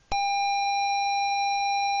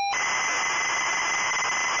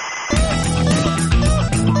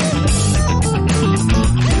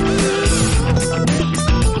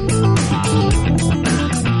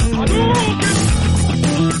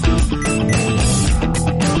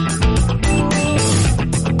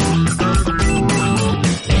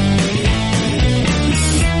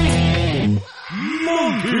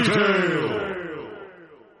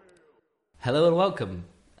welcome.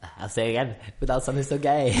 I'll say again, without sounding so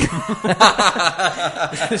gay. Sound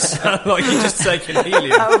like you're just taking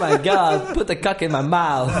helium. Oh my god, put the cock in my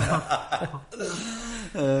mouth.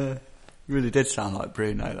 Really did sound like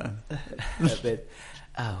Bruno then. A bit.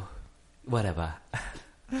 Oh, whatever.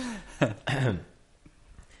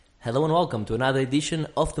 Hello and welcome to another edition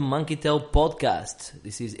of the Monkey Tail Podcast.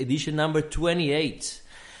 This is edition number 28.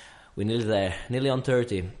 We're nearly there, nearly on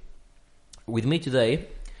 30. With me today,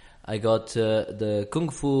 I got the Kung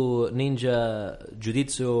Fu Ninja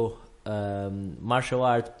Jiu-Jitsu martial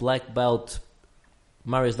art black belt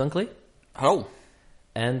Marius Dunkley. Hello.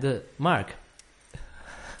 And Mark.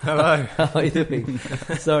 Hello. How are you doing?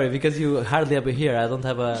 Sorry, because you hardly ever here. I don't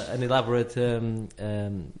have an elaborate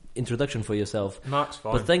introduction for yourself. Mark's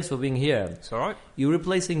fine. But thanks for being here. It's all right. You're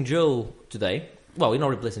replacing Joe today. Well, you're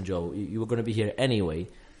not replacing Joe. You were going to be here anyway.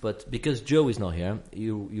 But because Joe is not here,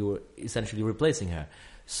 you're essentially replacing her.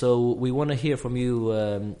 So we want to hear from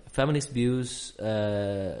you feminist views,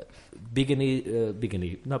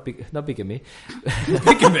 bigamy, not bigamy.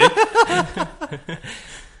 Bigamy?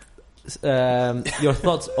 Your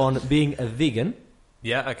thoughts on being a vegan.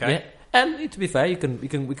 Yeah, okay. Yeah. And to be fair, we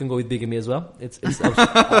can go with bigamy as well. It's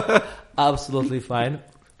absolutely fine.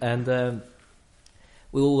 And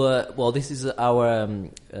we'll this is our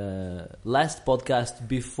last podcast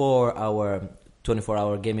before our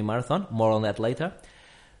 24-hour gaming marathon. More on that later.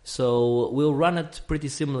 So we'll run it pretty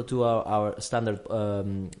similar to our standard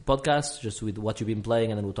podcast, just with what you've been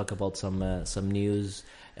playing, and then we'll talk about some news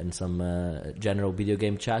and some general video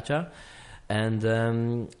game cha-cha. And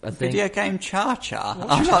I think Video game cha-cha?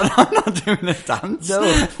 I'm not doing a dance. no,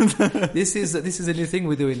 this is a new thing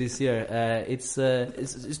we're doing this year. It's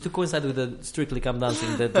to coincide with the Strictly Come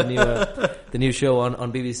Dancing, the new show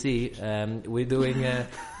on BBC. We're doing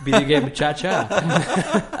video game cha-cha.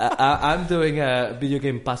 I'm doing a video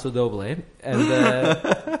game Paso Doble,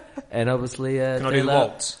 and obviously Can I do the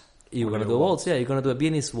waltz? You're gonna do a waltz, yeah. You're gonna do a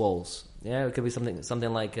Viennese waltz. Yeah, it could be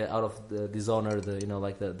something like out of the Dishonored,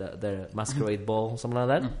 like the Masquerade Ball, something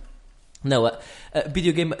like that. No,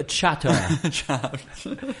 video game chatter. Cha. I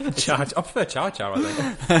prefer cha-cha, I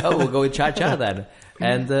think. Oh, we'll go with cha-cha then.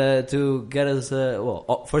 And to get us,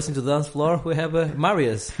 first into the dance floor, we have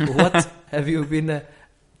Marius. What have you been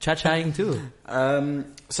cha-chaing to?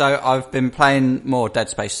 So I've been playing more Dead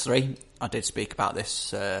Space 3. I did speak about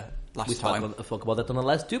this last time. We spoke about that on the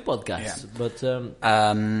last two podcasts. Yeah.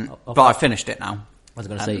 But I finished it now. I was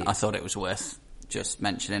going to say, I thought it was worth just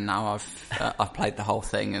mentioning now. I've played the whole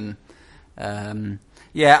thing, and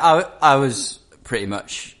I was pretty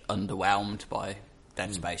much underwhelmed by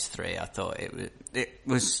Dead Space 3. I thought it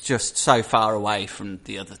was just so far away from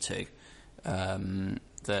the other two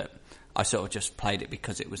that I sort of just played it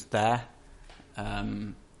because it was there.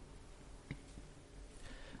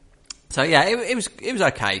 So yeah, it was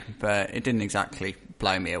okay, but it didn't exactly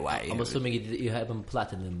blow me away. I'm assuming you haven't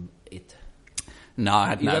platinum it. No, I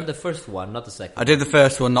had You no. done the first one, not the second. I did the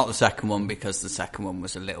first one, not the second one, because the second one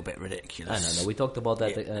was a little bit ridiculous. I know. We talked about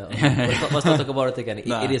that. Let's not talk about it again.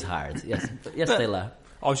 No. It is hard. Yes, Taylor.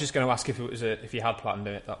 I was just going to ask if it was if you had platinumed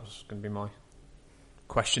it. That was going to be my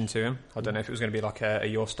question to him. I don't know if it was going to be like a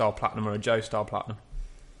your style platinum or a Joe style platinum.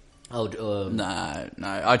 Oh, No.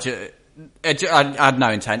 I had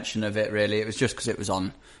no intention of it really. It was just because it was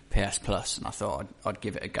on PS Plus, and I thought I'd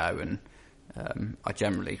give it a go. And I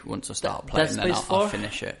generally, once I start playing, then I'll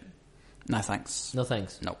finish it. No thanks. No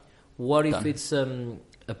thanks. No. What if Done. it's a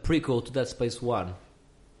prequel to Dead Space 1?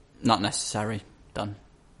 Not necessary. Done.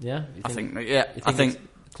 Yeah, I think Yeah.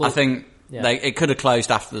 it could have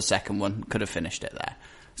closed after the second one. Could have finished it there.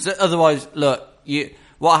 So otherwise, look,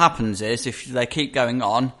 what happens is if they keep going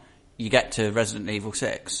on, you get to Resident Evil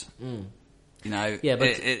 6. You know, Yeah, but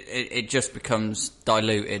it just becomes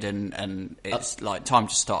diluted, and it's like time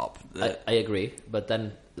to stop. I agree, but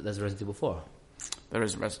then there's Resident Evil 4. There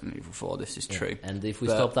is Resident Evil 4. This is true. And if we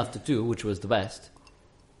stopped after 2, which was the best,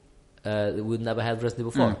 we'd never had Resident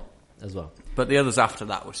Evil 4 as well. But the others after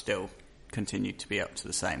that were still continued to be up to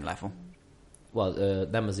the same level. Well,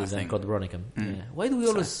 Nemesis and Code Veronica. Yeah. Why do we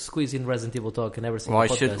always squeeze in Resident Evil talk in every single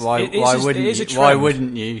podcast? Why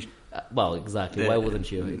wouldn't you? Well, exactly. Why wouldn't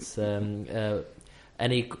you? It's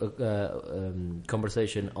any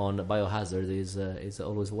conversation on Biohazard is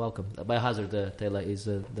always welcome. Biohazard, Taylor, is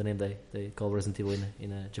the name they call Resident Evil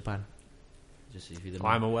in Japan. Just if you didn't know.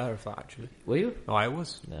 I'm aware of that, actually. Were you? Oh, I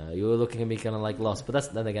was. No, you were looking at me kind of like lost. But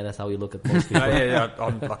that's how you look at most people. yeah,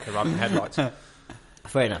 I'm like a rabbit in headlights.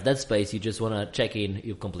 Fair enough. Dead Space, you just want to check in.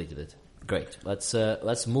 You've completed it. Great. Let's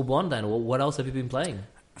move on then. What else have you been playing?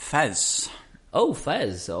 Fez. Oh,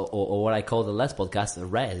 Fez, or what I call the last podcast,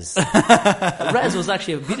 Rez. Rez was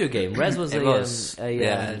actually a video game. Rez was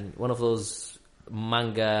one of those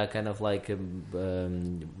manga kind of like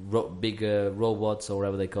big robots or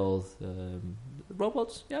whatever they call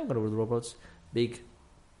robots. Yeah, I'm gonna with robots. Big,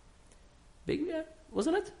 yeah,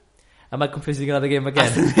 wasn't it? Am I confusing another game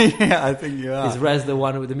again? Yeah, I think you are. Is Rez the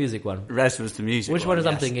one with the music one? Rez was the music Which one is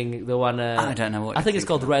I'm thinking? The one... I don't know what I think it's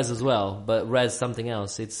called Rez as well, but Rez something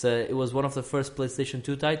else. It was one of the first PlayStation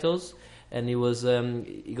 2 titles, and it was...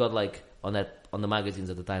 it got like... On the magazines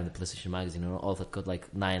at the time, the PlayStation magazine, all that got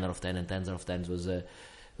like 9 out of 10 and 10 out of 10 was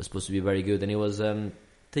supposed to be very good. And it was...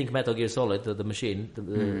 think Metal Gear Solid, the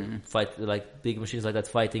machine, fight like big machines like that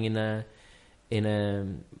fighting in a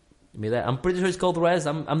I'm pretty sure it's called Rez.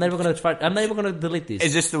 I'm never gonna try. I'm never gonna delete this.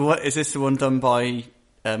 Is this the one done by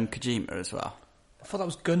Kojima as well? I thought that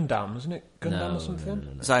was Gundam, wasn't it? Gundam or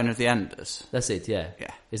something? No. Zone of the Enders. That's it. Yeah.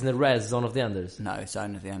 Yeah. Isn't it Rez? Zone of the Enders. No,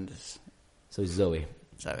 Zone of the Enders. So it's Zoe,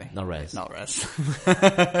 not Rez. Not Rez.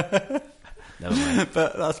 Never mind.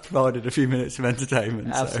 But that's provided a few minutes of entertainment.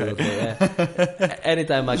 Absolutely. So. Yeah.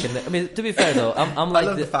 Anytime I can. I mean, to be fair though, I'm like I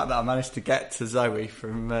love the fact that I managed to get to Zoe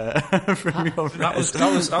from your. That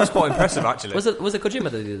was quite impressive, actually. Was it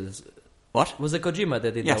Kojima that did this? What? Was it Kojima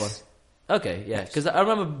that did that one? Okay, yeah, because I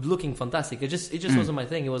remember looking fantastic. It just wasn't my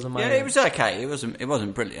thing. It wasn't my. Yeah, it was okay. It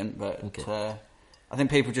wasn't brilliant, but okay. I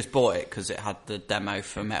think people just bought it because it had the demo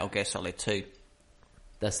for Metal Gear Solid 2.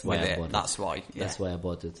 That's why I bought it. That's why. Yeah. That's why I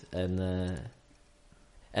bought it, and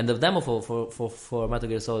the demo for Metal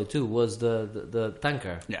Gear Solid 2 was the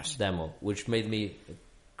tanker demo, which made me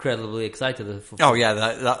incredibly excited. Oh yeah,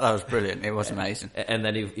 that was brilliant. It was amazing. And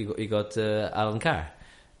then you got Alan Carr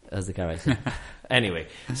as the character. Anyway,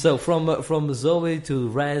 so from Zoe to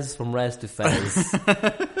Rez, from Rez to Fez.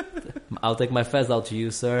 I'll take my Fez out to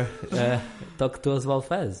you, sir. Talk to us about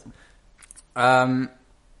Fez.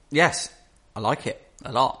 Yes, I like it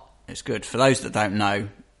a lot. It's good. For those that don't know,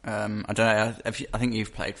 I don't know. I think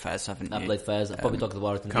you've played Fez, haven't you? I've played Fez. I probably talked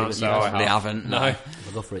about it. Can't say I haven't. No. I'll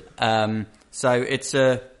go for it. So it's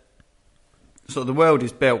sort of the world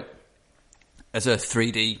is built as a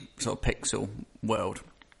 3D sort of pixel world,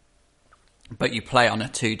 but you play on a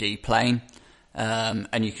 2D plane,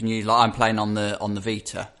 and you can use, like I'm playing on the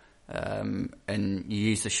Vita, and you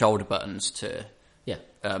use the shoulder buttons to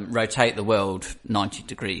rotate the world 90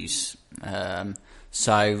 degrees.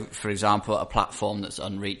 So, for example, a platform that's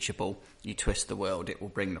unreachable, you twist the world, it will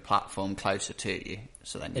bring the platform closer to you.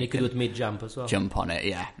 So then you can do it mid-jump as well. Jump on it,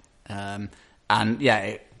 yeah. And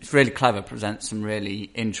yeah, it's really clever, presents some really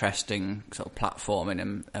interesting sort of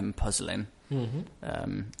platforming and puzzling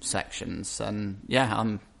sections. And yeah,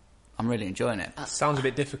 I'm really enjoying it. Sounds a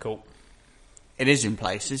bit difficult. It is in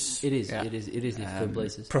places. It is. Yeah. It is difficult in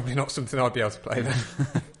places. Probably not something I'd be able to play then.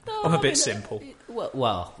 No, I'm a bit simple.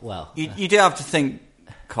 Well. You do have to think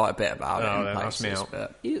quite a bit about it. Then that's me out.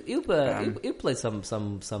 But, you played some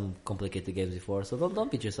complicated games before, so don't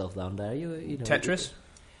beat yourself down there. You know, Tetris.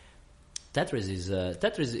 Tetris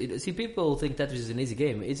is see, people think Tetris is an easy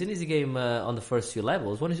game. It's an easy game on the first few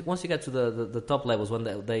levels. Once you get to the top levels,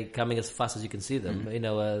 when they coming as fast as you can see them,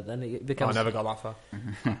 then it becomes. I never got that far.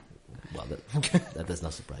 Well, that does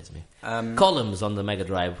not surprise me. Columns on the Mega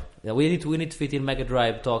Drive. Yeah, we need to fit in Mega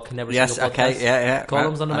Drive talk in every single podcast. Okay, yeah.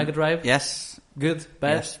 Columns on the Mega Drive. Yes. Good,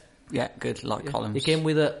 bad. Yes. Yeah, good. Like columns. It came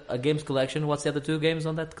with a games collection. What's the other two games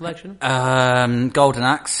on that collection? Golden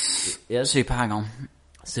Axe. Yes. Super Hang-On.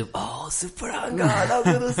 Super Hang-On! How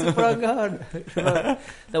good was Super Hang-On?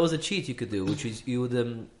 That was a cheat you could do, which is you would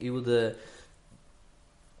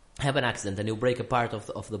have an accident and you break a part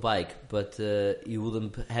of the bike, but you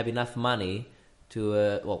wouldn't have enough money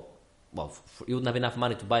to you wouldn't have enough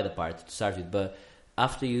money to buy the part to start with. But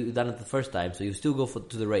after you've done it the first time, so you still go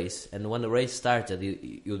to the race, and when the race started,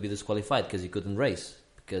 you would be disqualified because you couldn't race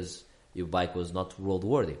because your bike was not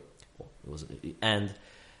roadworthy. And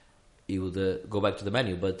you would go back to the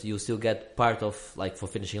menu, but you still get part of, like, for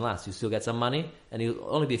finishing last, you still get some money, and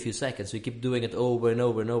it'll only be a few seconds, so you keep doing it over and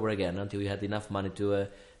over and over again until you had enough money to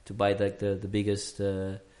buy the biggest,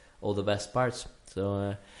 all the best parts.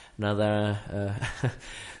 So another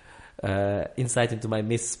insight into my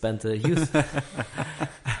misspent youth,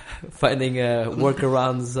 finding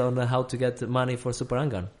workarounds on how to get money for Super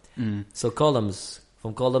Hang-On. So columns.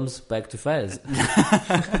 From columns back to Fez.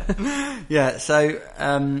 Yeah, so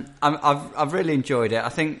I've really enjoyed it. I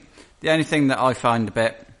think the only thing that I find a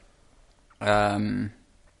bit doesn't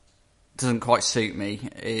quite suit me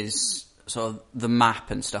is sort of the map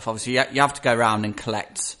and stuff. Obviously, you have to go around and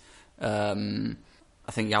collect. I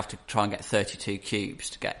think you have to try and get 32 cubes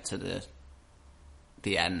to get to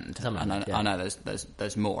the end. I know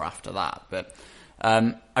there's more after that, but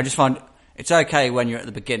I just find it's okay when you're at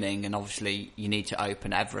the beginning, and obviously you need to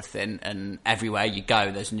open everything, and everywhere you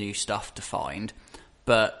go there's new stuff to find,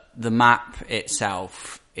 but the map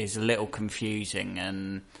itself is a little confusing,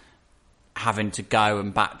 and having to go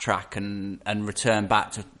and backtrack and return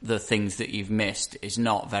back to the things that you've missed is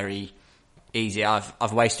not very easy.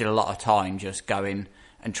 I've wasted a lot of time just going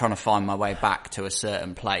and trying to find my way back to a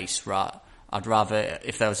certain place. Right, I'd rather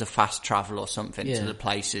if there was a fast travel or something to the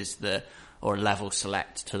places or a level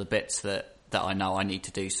select to the bits that I know I need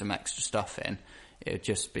to do some extra stuff in.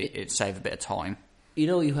 It'd save a bit of time. You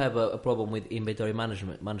know, you have a problem with inventory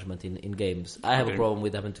management in games. I have a problem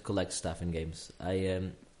with having to collect stuff in games.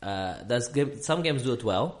 Some games do it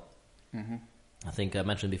well. Mm-hmm. I think I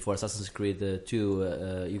mentioned before Assassin's Creed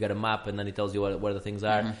 2. You get a map and then it tells you where the things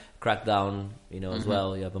are. Mm-hmm. Crackdown, as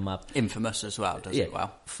well. You have a map. Infamous as well does it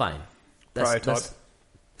well. Fine. Prototype.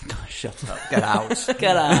 Shut up. Get out.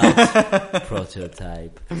 Get out.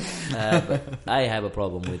 Prototype. But I have a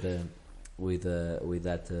problem with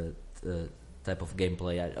that type of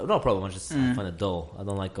gameplay. No problem. I just find it dull. I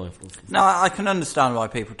don't like going for. No, I can understand why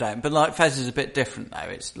people don't. But like Fez is a bit different though.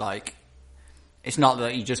 It's like it's not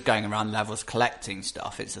that you're just going around levels collecting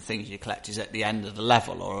stuff. It's the things you collect is at the end of the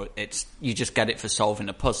level, or it's you just get it for solving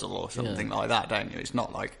a puzzle or something like that, don't you? It's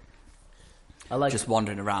not like just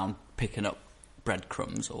wandering around picking up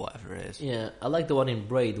breadcrumbs or whatever it is. Yeah, I like the one in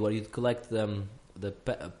Braid where you collect the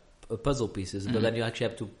puzzle pieces, but then you actually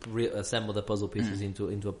have to assemble the puzzle pieces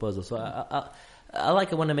into a puzzle. So I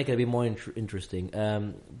like it when I make it a bit more interesting.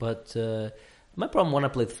 But my problem when I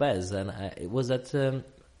played Fez, it was that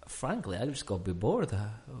frankly I just got a bit bored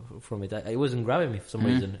from it. It wasn't grabbing me for some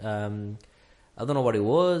reason. I don't know what it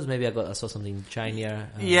was. Maybe I saw something shinier.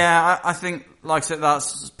 Yeah, I think, like I said,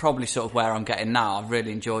 that's probably sort of where I'm getting now. I've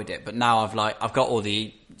really enjoyed it, but now I've got all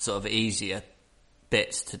the sort of easier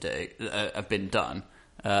bits to do have been done,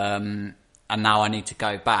 and now I need to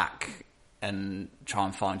go back and try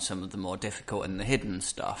and find some of the more difficult and the hidden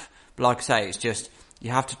stuff. But like I say, it's just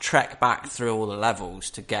you have to trek back through all the levels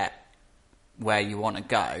to get where you want to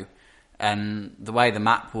go, and the way the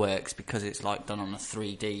map works, because it's like done on a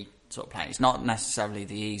 3D sort of plane, it's not necessarily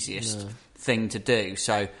the easiest thing to do.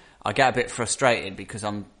 So I get a bit frustrated because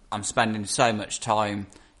I'm spending so much time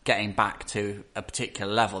getting back to a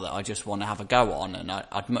particular level that I just want to have a go on, and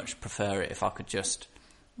I'd much prefer it if I could just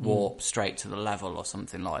warp straight to the level or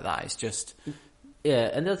something like that. It's just and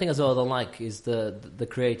the other thing as well I don't like is the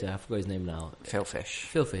creator. I forgot his name now. Phil Fish.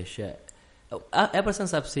 Phil Fish, yeah. Ever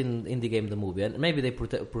since I've seen Indie Game the movie, and maybe they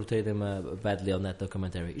portrayed him badly on that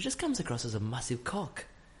documentary, it just comes across as a massive cock.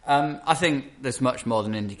 I think there's much more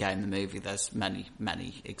than Indie Game the movie. There's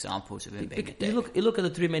many examples of him being a dick. You look at the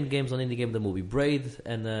three main games on Indie Game the movie, Braid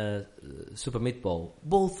and Super Meat Ball,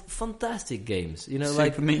 both fantastic games.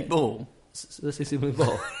 Super Meat Ball? Super Meat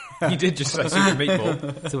Ball. You did just say Super Meat Ball.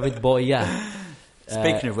 Super Meat Ball, yeah.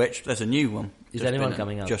 Speaking of which, there's a new one. Is there anyone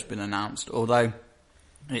coming out? Just been announced, although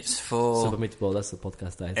it's for Super Meat Ball. That's the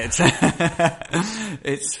podcast title.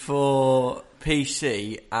 It's for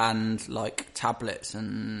PC and like tablets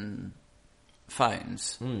and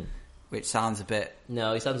phones, which sounds a bit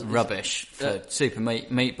rubbish for Super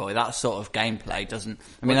Meat Boy. That sort of gameplay doesn't.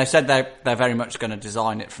 I mean, they said they're very much going to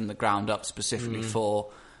design it from the ground up specifically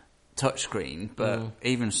for touchscreen, but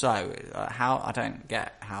even so, how I don't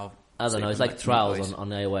get how. I don't know. It's like Trials on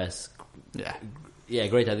iOS. Yeah,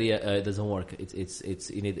 great idea. It doesn't work. It's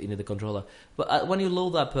you need the controller. But when you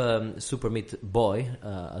load up Super Meat Boy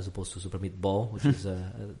as opposed to Super Meat Ball, which is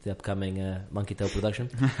the upcoming Monkey Tail production,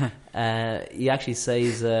 he actually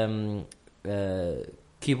says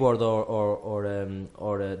keyboard or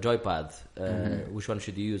joypad. Which one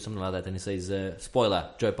should you use? Something like that. And he says spoiler,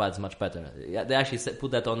 joypad's much better. Yeah, they actually put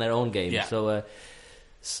that on their own game. Yeah.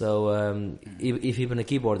 So if even a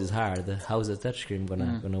keyboard is hard, how is a touchscreen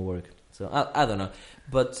gonna work? So I don't know,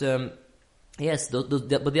 but yes, but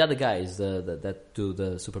the other guys that do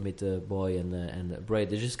the Super Meat Boy and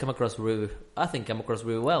Braid, they just come across really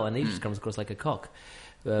well, and he just comes across like a cock.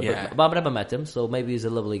 But I've never met him, so maybe he's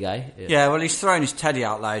a lovely guy. Yeah, well, he's thrown his teddy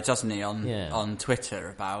out loads, hasn't he, on Twitter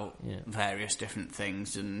about various different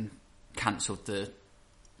things, and cancelled the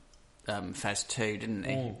Fez 2, didn't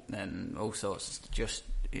he? And all sorts.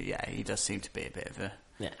 He does seem to be a bit of a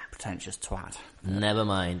pretentious twat. Never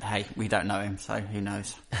mind. Hey, we don't know him, so who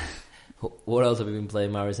knows? What else have you been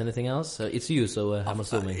playing, Marius? Anything else? It's you, so I'm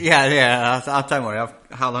assuming. Don't worry.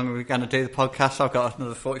 How long are we going to do the podcast? I've got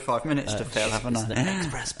another 45 minutes to fill, haven't I? It's an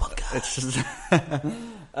express podcast.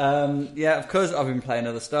 Of course, I've been playing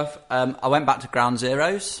other stuff. I went back to Ground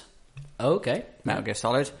Zeroes. Okay. Metal Gear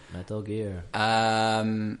Solid. Metal Gear.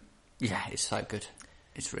 Yeah, it's so good.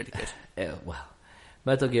 It's really good. Well,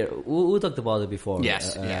 Metal Gear. We talked about it before.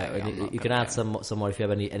 Yes. You can add some more if you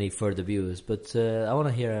have any further views. But I want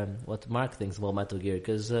to hear what Mark thinks about Metal Gear,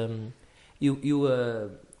 because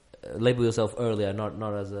you label yourself earlier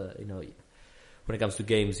not as a when it comes to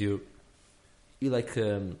games you like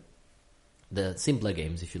the simpler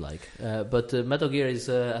games, if you like. But Metal Gear is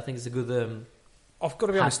I think it's a good. I've got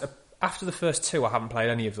to be honest. After the first two, I haven't played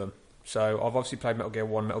any of them. So I've obviously played Metal Gear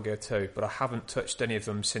 1, Metal Gear 2, but I haven't touched any of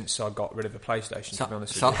them since I got rid of the PlayStation, to be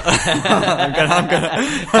honest with you. I'm gonna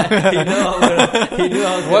He knew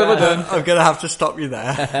I was what have I done? I'm going to have to stop you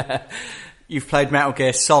there. You've played Metal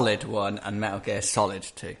Gear Solid 1 and Metal Gear Solid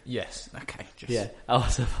 2. Yes. Okay. Yeah, I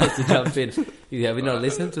was about to jump in. Have you not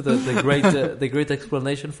listened to the great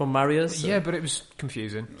explanation from Marius? Yeah, but it was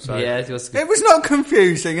confusing. So. Yeah, it was. It was not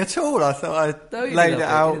confusing at all. I thought I laid it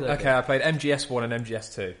out. Okay, I played MGS1 and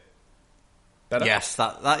MGS2. Better? Yes,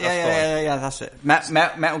 yeah, that's it.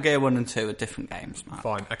 Metal Gear 1 and 2 are different games, Mark.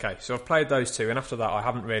 Fine, okay. So I've played those two, and after that I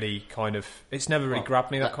haven't really it's never really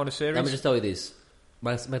grabbed me, that kind of series. Let me just tell you this.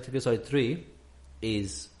 Metal Gear Solid 3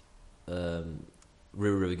 is really,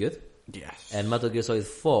 really good. Yes. And Metal Gear Solid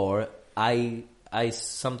 4, I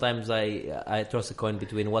sometimes toss a coin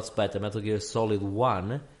between what's better, Metal Gear Solid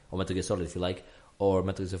 1, or Metal Gear Solid if you like, or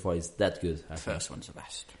Metal Gear Solid 4 is that good. The first one's the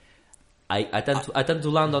best. I tend to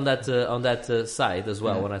land on that side as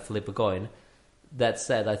well when I flip a coin. That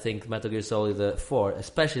said, I think Metal Gear Solid 4,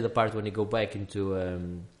 especially the part when you go back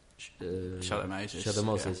into Shadow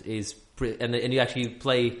Moses, is pretty, and you actually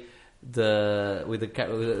play it's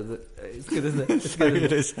good, isn't it? It's good.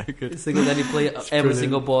 It is so good. It's so good. Then you play every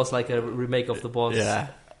single boss like a remake of the boss. Yeah.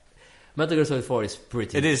 Metal Gear Solid 4 is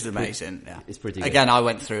pretty. It is amazing. Yeah, it's pretty. Again, I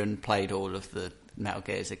went through and played all of the Metal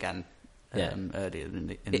Gears again. Earlier in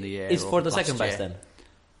the year. It's for the second best then.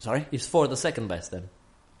 Sorry? It's for the second best then.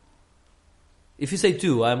 If you say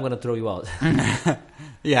 2, I'm going to throw you out.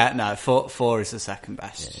 Yeah, no, 4 is the second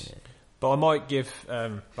best. Yeah. But I might give,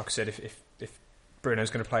 like I said, if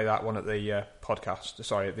Bruno's going to play that one at the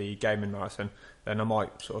at the gaming marathon, then I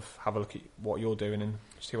might sort of have a look at what you're doing and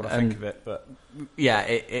see what I think of it. But yeah,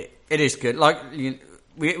 it is good. Like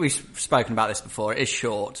we've spoken about this before. It is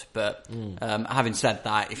short, but having said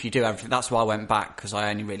that, if you do everything, that's why I went back, because I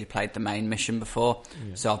only really played the main mission before.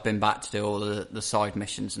 Yeah. So I've been back to do all the side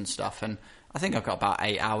missions and stuff, and I think I've got about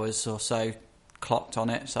 8 hours or so clocked on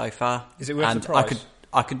it so far. Is it worth the price?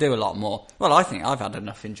 I could do a lot more. Well, I think I've had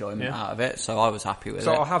enough enjoyment out of it, so I was happy with it.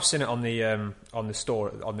 So I have seen it on the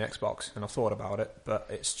store on the Xbox, and I've thought about it, but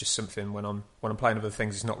it's just something when I'm playing other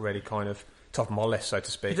things, it's not really kind of top of my list, so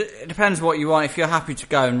to speak. It depends what you want. If you're happy to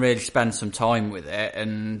go and really spend some time with it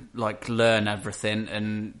and like learn everything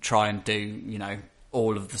and try and do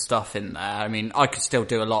all of the stuff in there, I mean, I could still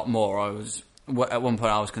do a lot more. At one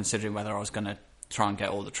point I was considering whether I was going to try and get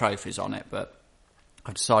all the trophies on it, but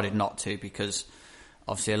I decided not to, because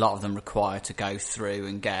obviously a lot of them require to go through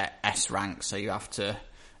and get S rank, so you have to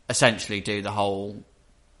essentially do the whole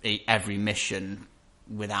every mission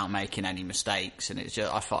without making any mistakes, and it's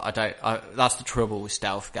just that's the trouble with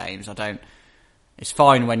stealth games. It's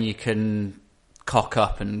fine when you can cock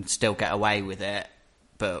up and still get away with it,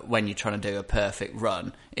 but when you're trying to do a perfect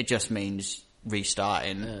run, it just means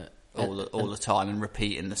restarting all the time and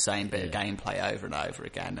repeating the same bit of gameplay over and over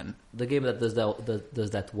again. And the game that does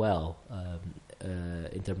that well,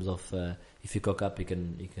 in terms of if you cock up, you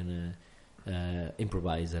can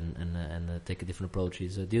improvise and take a different approach,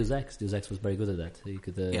 is Deus Ex. Deus Ex was very good at that. You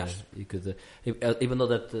could even though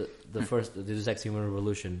that the first Deus Ex Human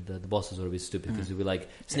Revolution, the bosses were a bit stupid, because you'd be like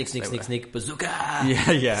sneak bazooka,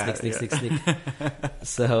 sneak.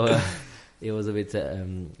 So it was a bit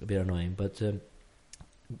annoying, but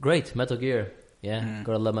great Metal Gear.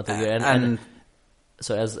 Gotta love Metal Gear. And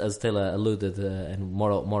so as Taylor alluded, and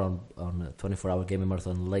more on 24-hour gaming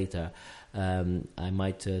marathon later, I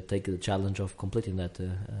might take the challenge of completing that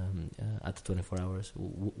at 24 hours.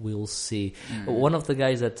 We'll see. One of the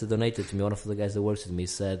guys that donated to me, one of the guys that works with me,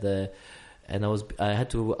 said, and I had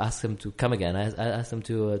to ask him to come again. I asked him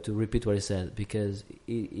to repeat what he said, because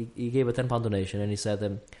he gave a £10 donation, and he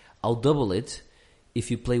said, I'll double it if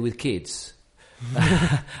you play with kids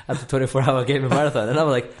at the 24-hour gaming marathon. And I'm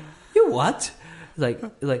like, you what? Like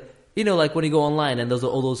like when you go online and there's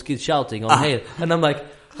all those kids shouting on hail, and I'm like,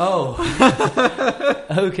 oh,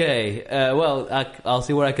 okay. Well, I'll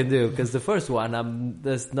see what I can do, because the first one,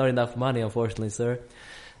 there's not enough money, unfortunately, sir.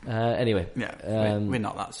 Anyway, we're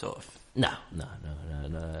not that sort of. No,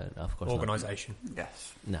 of course, organisation.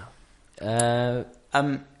 Yes. No.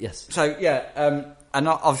 Yes. So and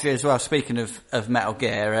obviously as well, speaking of Metal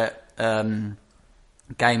Gear,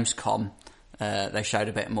 Gamescom, they showed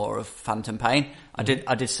a bit more of Phantom Pain. I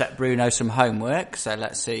did set Bruno some homework, so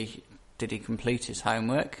let's see, did he complete his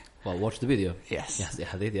homework? Well, watch the video. Yes. Yes, yeah,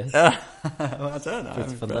 I did, yes. Well, I don't know.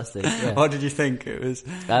 It's fantastic. Yeah. What did you think it was?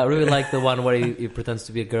 I really like the one where he pretends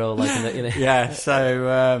to be a girl, like in a Yeah,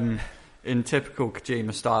 so in typical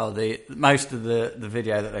Kojima style, most of the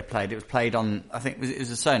video that they played, it was played on, I think it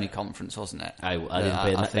was a Sony conference, wasn't it? I didn't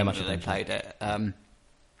pay that much attention. They played it.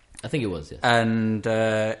 I think it was, yes. And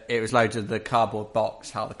it was loads of the cardboard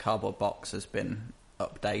box, how the cardboard box has been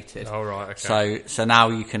updated. Oh, right, okay. So now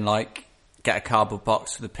you can, like, get a cardboard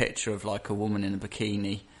box with a picture of, like, a woman in a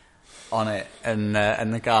bikini on it, and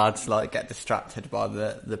the guards, like, get distracted by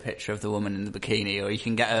the picture of the woman in the bikini, or you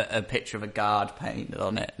can get a picture of a guard painted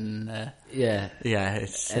on it, and yeah,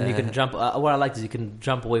 it's and you can jump. What I liked is you can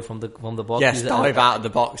jump away from the box. Yes, dive out of the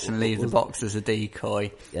box and leave the box as a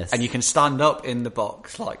decoy. Yes, and you can stand up in the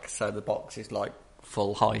box, like, so the box is like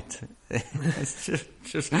full height. It's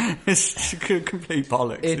it's complete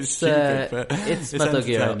bollocks. It's stupid, but it's Metal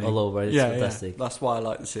Gear all over. It's fantastic. Yeah. That's why I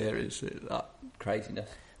like the series. That craziness.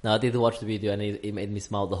 No, I did watch the video, and it made me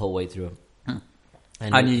smile the whole way through.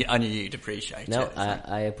 I knew you'd appreciate it. No,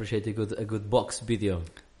 I appreciate a good box video.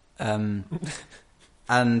 And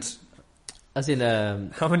as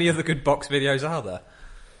in, how many other good box videos are there?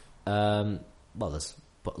 Well, there's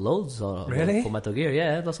loads for Metal Gear.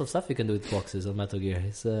 Yeah, lots of stuff you can do with boxes on Metal Gear.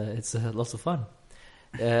 It's lots of fun.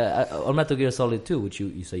 On Metal Gear Solid 2, which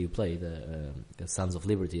you say you played, Sons of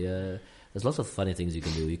Liberty. There's lots of funny things you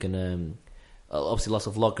can do. You can. Obviously, lots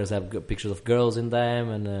of lockers have pictures of girls in them,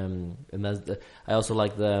 and I also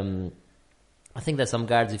like the. I think that some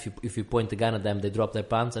guards, if you point the gun at them, they drop their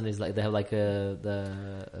pants, and it's like they have like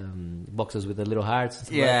the boxes with the little hearts.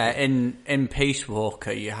 Yeah, in Peace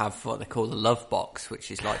Walker, you have what they call the love box, which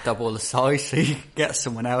is like double the size, so you can get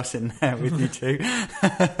someone else in there with you too.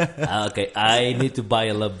 Okay, I need to buy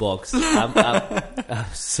a love box. I'm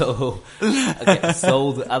so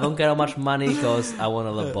sold. I don't care how much money it costs. I want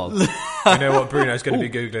a love box. I know what Bruno's going to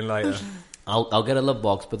be googling later. I'll get a love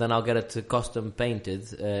box, but then I'll get it custom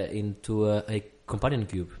painted into a companion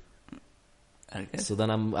cube. Okay. So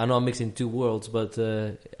then I know I'm mixing two worlds, but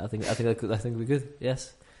I think we're good.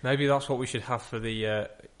 Yes. Maybe that's what we should have for the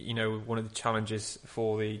one of the challenges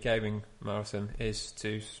for the gaming marathon is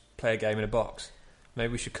to play a game in a box.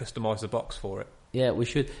 Maybe we should customize the box for it. Yeah, we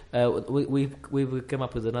should. We came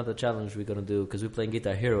up with another challenge we're gonna do because we're playing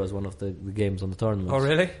Guitar Hero as one of the games on the tournament. Oh,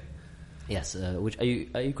 really? Yes, which are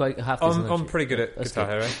you quite half? I'm pretty good at Guitar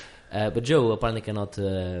Hero. But Joe apparently cannot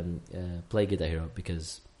play Guitar Hero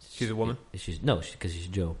because she's a woman. Because she's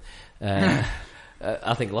Joe. I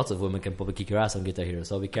think lots of women can probably kick your ass on Guitar Hero,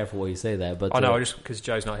 so be careful what you say there. But I know, just because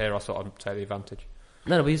Joe's not here, I thought I'd take the advantage.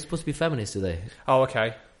 No, but you're supposed to be feminist today. Oh,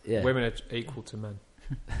 okay. Yeah. Women are equal to men.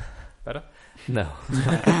 Better? No.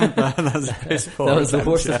 That's a piss poor. That was the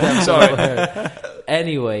worst attempt. Sorry.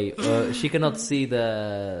 Anyway, she cannot see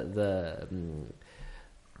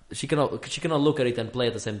she cannot look at it and play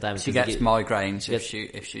at the same time. She gets migraines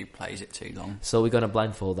if she plays it too long. So we're gonna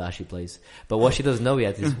blindfold her as she plays. But what she doesn't know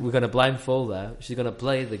yet is we're gonna blindfold her. She's gonna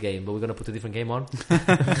play the game, but we're gonna put a different game on.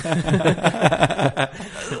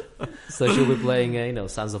 So she'll be playing,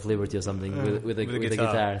 Sons of Liberty or something with a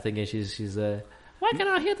guitar, thinking she's. Why can't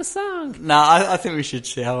I hear the song? No, I think we should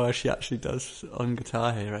see how well she actually does on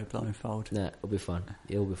Guitar Hero blindfold. Yeah, it'll be fun.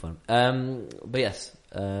 It'll be fun. But yes,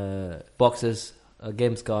 boxes,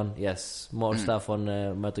 Gamescom. Yes, more stuff on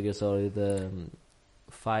Metal Gear Solid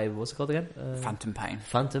 5. What's it called again? Phantom Pain.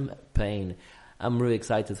 Phantom Pain. I'm really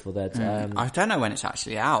excited for that. I don't know when it's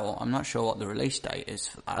actually out. I'm not sure what the release date is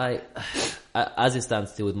for that. As it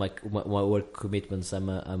stands still with my work commitments,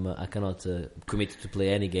 I cannot commit to play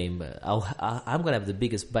any game. But I'm gonna have the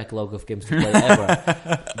biggest backlog of games to play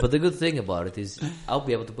ever. But the good thing about it is I'll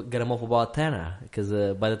be able to get them off for about £10 because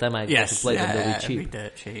by the time I get to play them, they'll be cheap. It'll be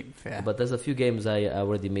dirt cheap. Yeah. But there's a few games I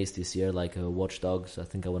already missed this year, like Watch Dogs. I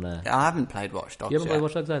think I wanna. I haven't played Watch Dogs. You haven't played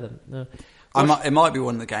Watch Dogs either? No. It might be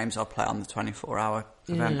one of the games I'll play on the 24-hour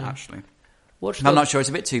event, actually. I'm not sure, it's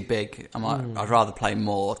a bit too big. I'd rather play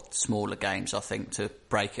more smaller games, I think, to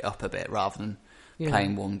break it up a bit rather than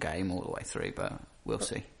playing one game all the way through, but we'll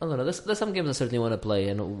see. I don't know, there's some games I certainly want to play,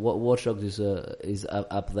 and Watch Dogs is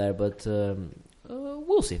up there, but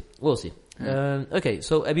we'll see. Okay,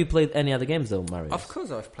 so have you played any other games though, Mario? Of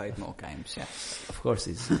course I've played more games, yes. Of course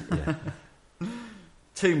it's... Yeah.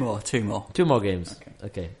 Two more. 2 more games,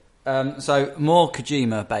 okay. So more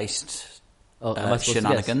Kojima-based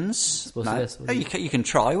shenanigans. You can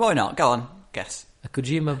try. Why not? Go on, guess. A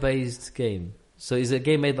Kojima-based game. So is it a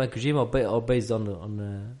game made by Kojima or based on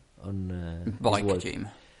by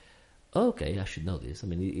Kojima? Okay, I should know this. I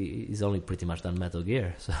mean, he's only pretty much done Metal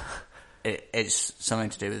Gear, so... It's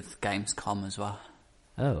something to do with Gamescom as well.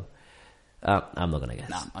 Oh. I'm not going to guess.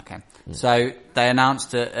 No, okay. So they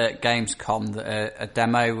announced at Gamescom that a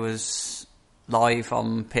demo was live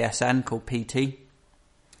on PSN called PT.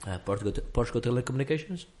 Portugal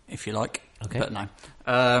Telecommunications? If you like. Okay. But no.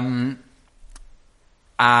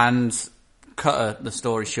 And cut the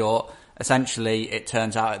story short, essentially it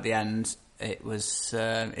turns out at the end it's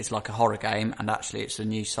like a horror game, and actually it's a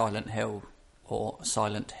new Silent Hill, or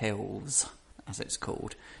Silent Hills as it's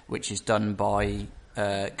called, which is done by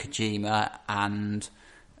Kojima and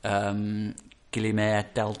Guillermo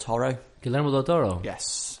del Toro. Guillermo del Toro?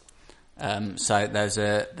 Yes. So there's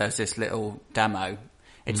this little demo.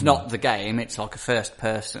 It's not the game, it's like a first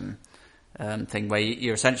person thing where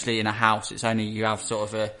you're essentially in a house. It's only you have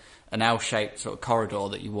sort of an L-shaped sort of corridor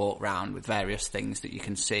that you walk round with various things that you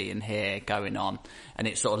can see and hear going on, and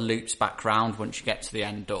it sort of loops back round. Once you get to the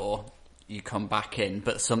end door, you come back in,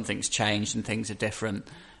 but something's changed and things are different.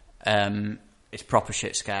 It's proper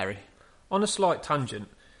shit scary. On a slight tangent,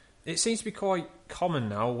 it seems to be quite common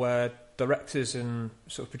now where directors and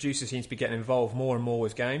sort of producers seem to be getting involved more and more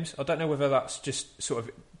with games. I don't know whether that's just sort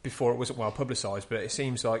of before it wasn't well publicised, but it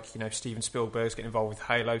seems like, Steven Spielberg's getting involved with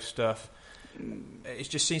Halo stuff. It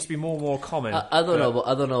just seems to be more and more common. I don't know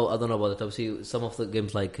about it. Obviously, some of the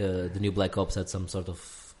games like the new Black Ops had some sort of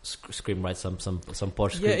screen rights, some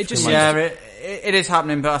Porsche. Yeah, it is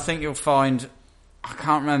happening, but I think you'll find. I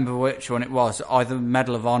can't remember which one it was, either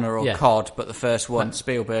Medal of Honor or COD, but the first one,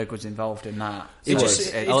 Spielberg was involved in that. So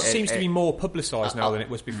it seems to be more publicised now than it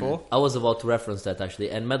was before. I was about to reference that,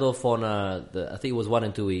 actually. And Medal of Honor, I think it was 1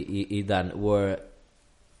 and 2 he done, were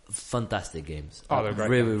fantastic games. Oh, they're great.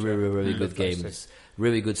 Really good games.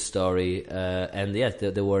 Really good story. And yes,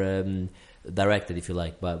 they were... directed, if you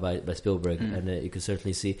like, by Spielberg, and you can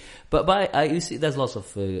certainly see. But you see, there's lots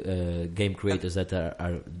of game creators that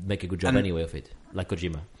are make a good job anyway of it, like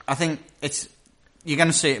Kojima. I think you're going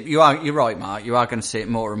to see it. You're right, Mark. You are going to see it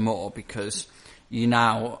more and more because you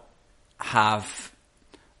now have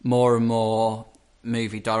more and more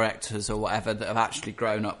movie directors or whatever that have actually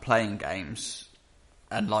grown up playing games,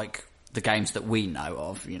 and like the games that we know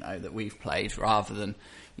of, that we've played, rather than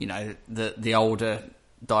the older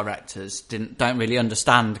directors don't really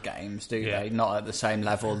understand games, do they? Not at the same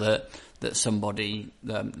level that somebody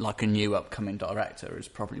like a new upcoming director has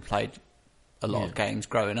probably played a lot of games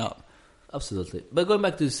growing up. Absolutely. But going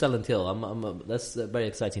back to Silent Hill, that's very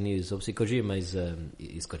exciting news. Obviously, Kojima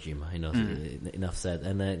is Kojima, enough said.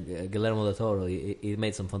 And Guillermo del Toro, he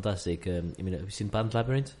made some fantastic. Have you seen Pan's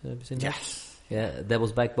Labyrinth? Have you seen that? Yes. Yeah,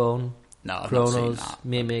 Devil's Backbone. No, I've Chronos, not seen that.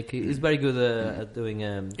 Mimic. He's very good at doing.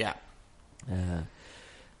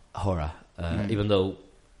 Horror, even though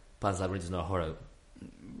Pan's Labyrinth is not horror.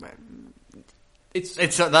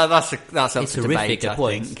 That's up to debate, I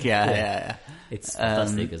think. Yeah. It's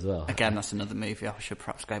fantastic as well. Again, that's another movie I should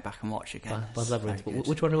perhaps go back and watch again. Pan's Labyrinth.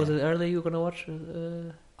 Which one was it earlier you were going to watch?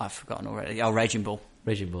 I've forgotten already. Oh, Raging Bull.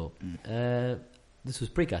 Raging Bull. This was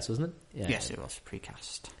precast, wasn't it? Yeah. Yes, it was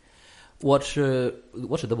precast. Watch a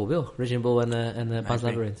double bill, Raging Bull and Pan's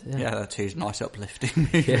Labyrinth. Yeah, they're two nice uplifting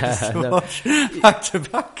movies to watch back to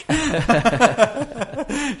back.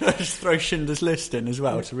 Just throw Schindler's List in as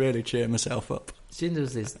well to really cheer myself up.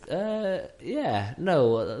 Schindler's List, I'm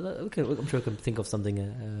sure I can think of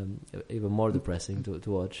something even more depressing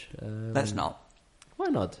to watch. Let's not. Why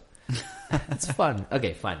not? It's fun.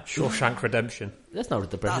 Okay, fine. Shawshank Redemption. That's not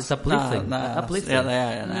depressing. It's uplifting. Uplifting.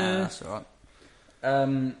 Yeah, that's all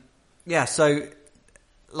right. Yeah, so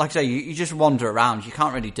like I say, you just wander around. You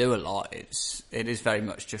can't really do a lot. It is very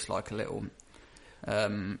much just like a little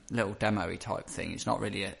demo-y type thing. It's not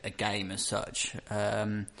really a game as such.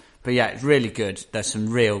 But yeah, it's really good. There's some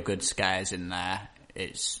real good scares in there.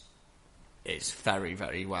 It's very,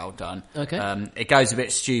 very well done. Okay. It goes a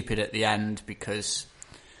bit stupid at the end because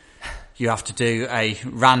you have to do a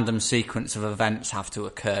random sequence of events have to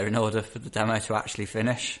occur in order for the demo to actually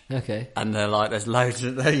finish. Okay. And there's loads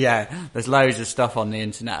of stuff on the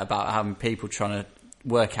internet about having people trying to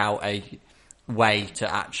work out a way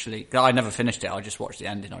to actually. I never finished it. I just watched the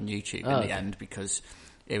ending on YouTube in the end because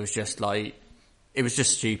it was just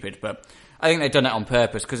stupid. But I think they've done it on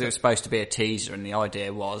purpose because it was supposed to be a teaser, and the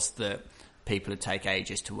idea was that people would take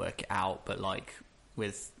ages to work it out. But like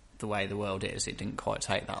with the way the world is, it didn't quite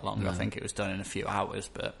take that long. I think it was done in a few hours.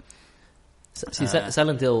 But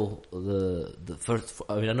Silent Hill, the first.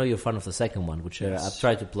 I mean, I know you're a fan of the second one, which I've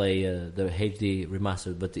tried to play the HD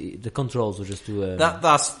remastered, but the controls were just too.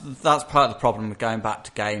 That's part of the problem with going back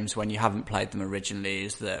to games when you haven't played them originally,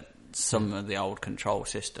 is that some of the old control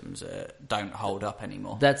systems don't hold up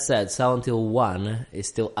anymore. That said, Silent Hill 1 is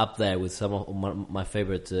still up there with some of my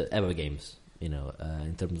favorite ever games,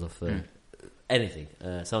 in terms of anything.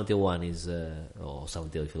 Silent Hill 1 is, or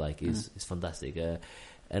Silent Hill if you like, is fantastic.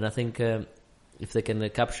 And I think if they can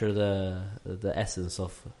capture the essence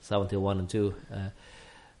of Silent Hill 1 and 2,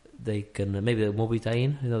 they can maybe a movie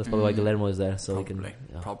tie-in. That's probably why Guillermo is there, so probably,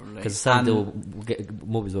 probably because Silent Hill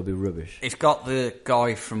movies will be rubbish. It's got the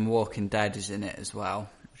guy from Walking Dead is in it as well.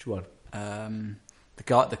 Which one?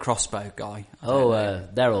 The crossbow guy.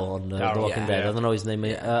 Daryl on The Walking Dead. Yeah. I don't know his name.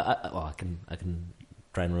 I can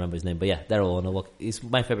try and remember his name, but yeah, Daryl on the Walking. He's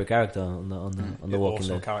my favorite character on the Walking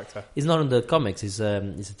Dead. Character. He's not in the comics. He's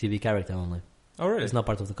a TV character only. Oh really? He's not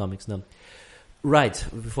part of the comics. No. Right,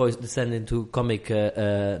 before we descend into comic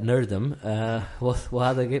nerddom, what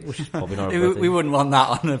other game? Which is probably not we wouldn't want that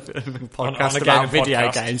on a podcast on about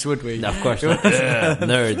video games, would we? No, of course not.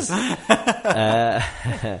 Nerds.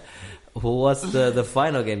 What's the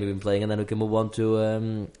final game you've been playing? And then we can move on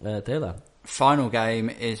to Taylor. Final game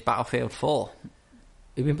is Battlefield 4.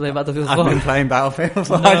 You've been playing Battlefield 4? I've been playing Battlefield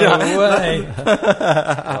 4. No way.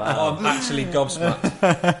 Wow. I'm actually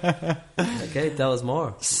gobsmacked. Okay, tell us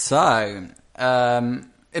more. So...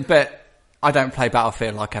 but I don't play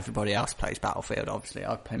Battlefield like everybody else plays Battlefield, obviously.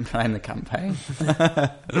 I've been playing the campaign.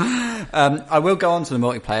 I will go on to the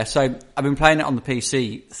multiplayer. So I've been playing it on the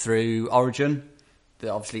PC through Origin,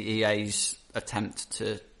 obviously EA's attempt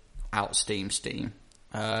to out-Steam.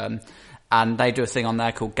 And they do a thing on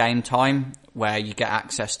there called Game Time, where you get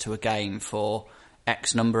access to a game for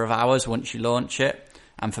X number of hours once you launch it.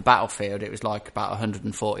 And for Battlefield, it was like about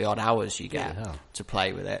 140 odd hours you get to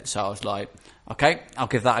play with it. So I was like, okay, I'll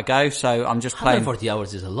give that a go. So I'm just playing. 140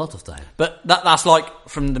 hours is a lot of time. But that's like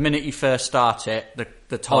from the minute you first start it,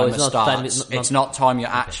 the timer starts. It's not time you're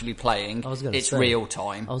actually playing. It's real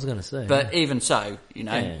time. I was going to say. But even so,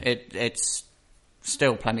 it's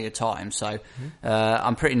still plenty of time. So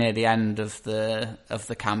I'm pretty near the end of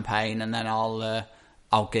the campaign, and then I'll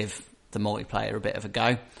give the multiplayer a bit of a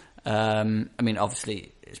go. I mean,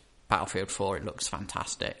 obviously, it's Battlefield 4. It looks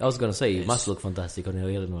fantastic. I was going to say, it must look fantastic on your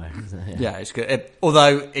Illinois. Yeah, it's good.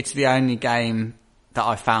 Although it's the only game that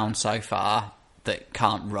I found so far that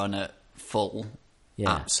can't run at full,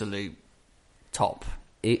 absolute top.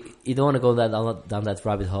 You don't want to go down that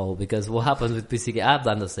rabbit hole, because what happens with PC games, I've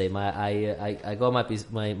done the same. I got my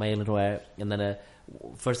Illinois, and then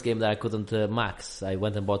first game that I couldn't max, I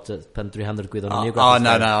went and spent 300 quid on a new graphics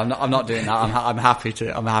card. No, I'm not doing that. I'm happy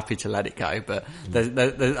to let it go. But there's,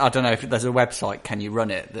 I don't know if there's a website. Can you run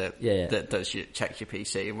it that does checks your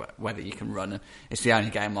PC whether you can run it? It's the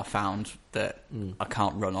only game I found that I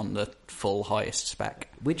can't run on the full highest spec.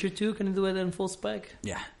 Witcher 2, can you do it in full spec?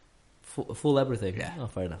 Yeah, full everything. Yeah,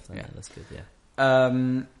 fair enough. Yeah, that's good. Yeah.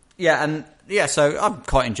 So I'm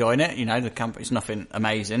quite enjoying it. The campaign, it's nothing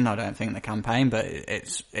amazing, I don't think, the campaign, but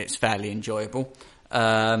it's fairly enjoyable.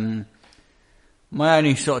 My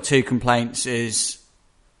only sort of two complaints is,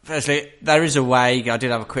 firstly, there is a way, I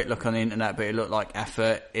did have a quick look on the internet, but it looked like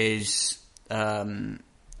effort is, I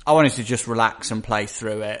wanted to just relax and play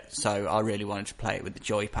through it, so I really wanted to play it with the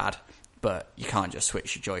joypad, but you can't just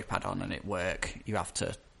switch your joypad on and it work. You have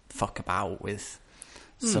to fuck about with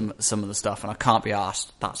some of the stuff, and I can't be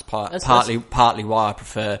asked. That's partly why I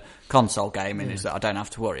prefer console gaming, is that I don't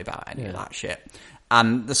have to worry about any of that shit.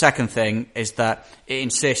 And the second thing is that it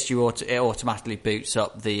insists it automatically boots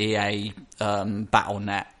up the EA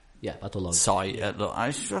Battle.net site. Look,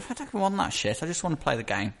 I don't want that shit. I just want to play the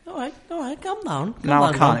game. All right, calm down.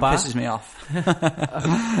 I can't. It pisses me off.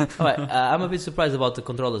 All right, I'm a bit surprised about the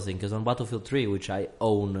controller thing, because on Battlefield 3, which I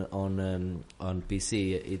own on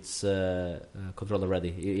PC, it's controller ready.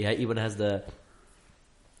 It even has the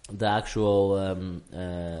actual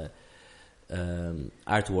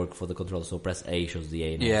artwork for the controller. So press A shows the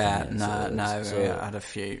A. I had a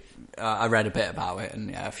few. I read a bit about it,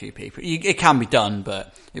 and a few people. It can be done,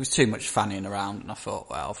 but it was too much fanning around, and I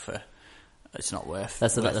thought, it's not worth.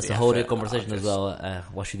 That's a whole new conversation as well.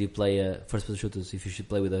 What should you play first-person shooters? If you should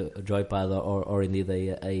play with a joypad or indeed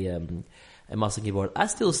a mouse and keyboard. I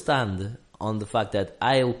still stand on the fact that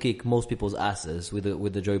I'll kick most people's asses with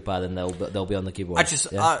the joypad, and they'll be on the keyboard.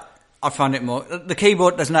 I find it more the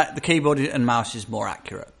keyboard. The keyboard and mouse is more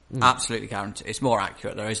accurate. Absolutely guaranteed. It's more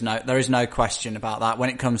accurate. There is no question about that when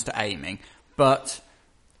it comes to aiming. But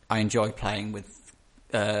I enjoy playing with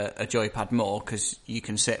a joypad more, because you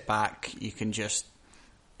can sit back. You can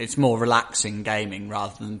it's more relaxing gaming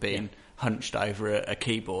rather than being hunched over a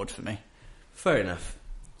keyboard for me. Fair enough.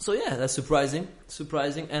 So yeah, that's surprising,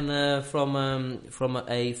 and from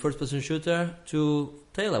a first-person shooter to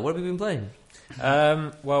Taylor, what have you been playing?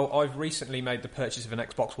 Well, I've recently made the purchase of an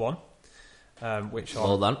Xbox One, which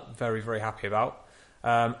I'm very, very happy about.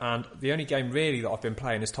 And the only game really that I've been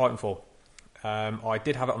playing is Titanfall. I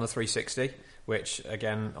did have it on the 360, which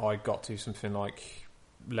again I got to something like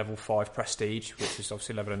level 5 prestige, which is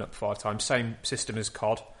obviously leveling up 5 times. Same system as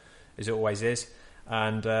COD, as it always is.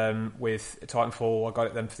 And with Titanfall, I got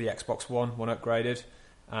it then for the Xbox One upgraded,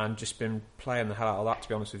 and just been playing the hell out of that, to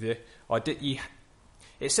be honest with you.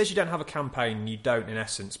 It says you don't have a campaign, you don't in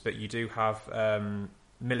essence, but you do have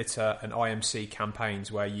Milita and IMC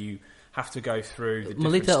campaigns where you have to go through the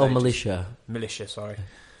different stages. Or Militia? Militia, sorry.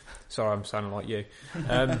 Sorry, I'm sounding like you.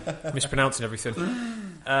 Mispronouncing everything.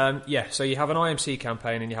 So you have an IMC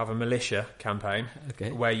campaign and you have a Militia campaign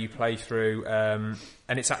where you play through, and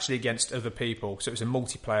it's actually against other people. So it's a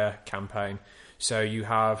multiplayer campaign. So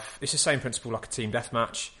it's the same principle like a team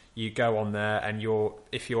deathmatch. You go on there and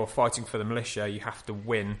if you're fighting for the Militia, you have to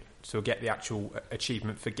win to get the actual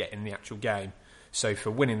achievement for getting the actual game. So for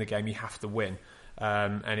winning the game, you have to win.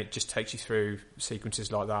 And it just takes you through sequences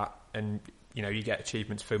like that, and you get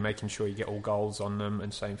achievements for making sure you get all goals on them,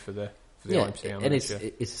 and same for the IMC. And it's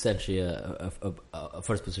essentially a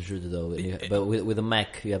first-person shooter though. But with a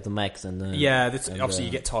mech, you have the mechs and obviously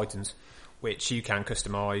you get Titans, which you can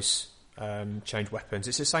customise, change weapons.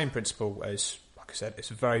 It's the same principle as, like I said, it's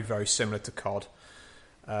very, very similar to COD.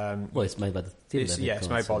 It's made by the team. It's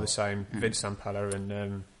made by the same Vince Zampella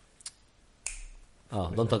and.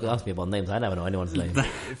 Don't ask me about names. I never know anyone's name.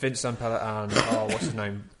 Vince Zampella and what's his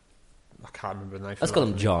name? I can't remember the name. Let's call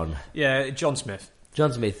him John. Yeah, John Smith.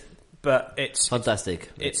 John Smith. But it's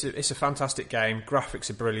fantastic. It's a fantastic game.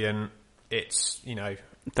 Graphics are brilliant. It's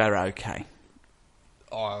they're okay.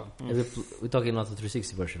 We're talking not the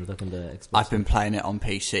 360 version. We're talking the Xbox. I've been playing it on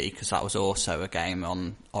PC because that was also a game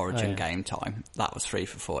on Origin Game Time. That was free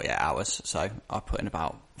for 48 hours, so I put in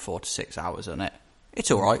about 4 to 6 hours on it.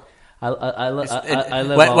 It's all right. I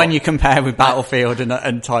love when you compare with Battlefield and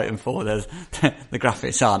Titanfall, the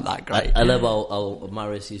graphics aren't that great. I love how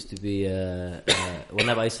Marius used to be.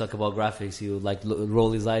 Whenever I talk about graphics, he would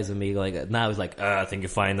roll his eyes at me. Now he's like, I think you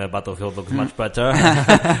find Battlefield looks much better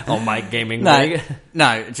on my gaming rig. No,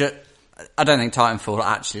 I don't think Titanfall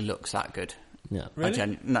actually looks that good. Yeah,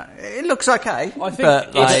 really? No, it looks okay. I think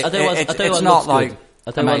but it's not like.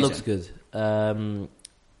 I tell you what looks good.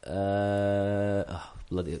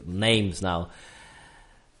 Bloody names now.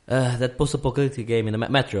 That post-apocalyptic game in the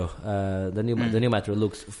Metro, the new Metro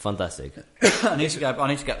looks fantastic. I need to get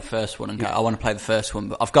the first one and go. I want to play the first one,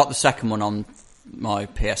 but I've got the second one on my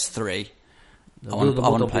PS3. I want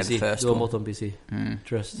to play the first one. Do a on PC.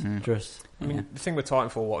 Trust. I mean, the thing with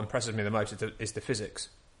Titanfall, what impresses me the most is the physics.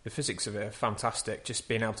 The physics of it are fantastic. Just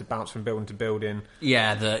being able to bounce from building to building.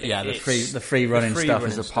 The free running stuff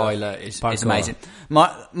as a pilot is amazing.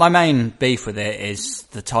 My main beef with it is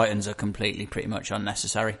the Titans are pretty much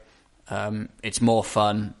unnecessary. It's more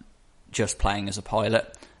fun just playing as a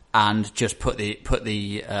pilot, and just put the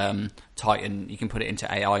Titan. You can put it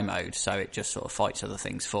into AI mode, so it just sort of fights other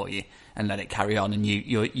things for you, and let it carry on. And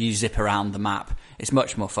you zip around the map. It's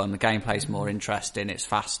much more fun. The gameplay's more interesting. It's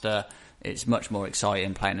faster. It's much more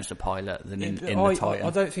exciting playing as a pilot than in the Titan.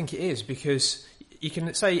 I don't think it is, because you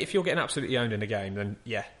can say if you're getting absolutely owned in a game, then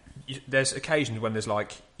there's occasions when there's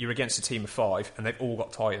you're against a team of 5 and they've all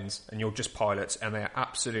got Titans and you're just pilots and they're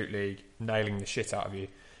absolutely nailing the shit out of you,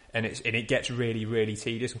 and it gets really, really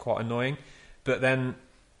tedious and quite annoying. But then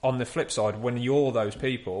on the flip side, when you're those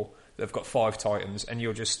people that have got 5 Titans and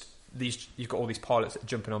you've got all these pilots that are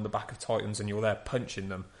jumping on the back of Titans and you're there punching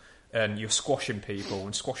them, and you're squashing people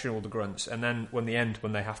and squashing all the grunts, and then when they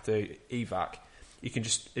have to evac, you can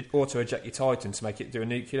just auto-eject your Titan to make it do a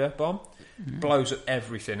nuclear bomb. Blows up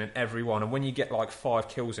everything and everyone, and when you get 5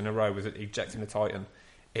 kills in a row with ejecting a Titan,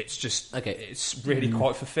 it's just it's really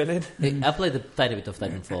quite fulfilling. I played a tiny bit of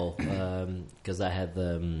Titanfall because I had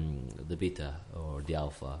the beta or the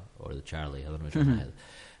alpha or the Charlie. I don't know which one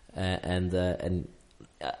I had, and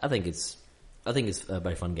I think it's a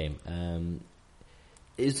very fun game.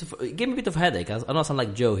 It gave me a bit of headache. I don't sound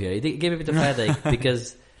like Joe here. It gave me a bit of headache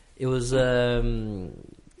because it was all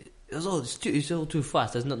too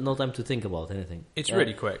fast. There's not time to think about anything. It's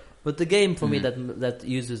really quick. But the game for me that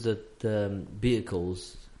uses the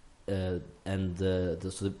vehicles and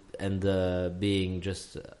being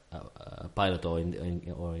just a pilot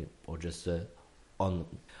or just on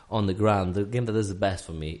the ground, the game that does the best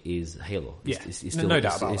for me is Halo. No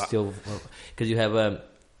doubt about that. Still because you have.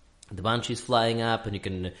 the Banshee is flying up, and you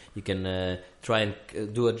can try and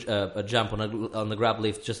do a jump on the grab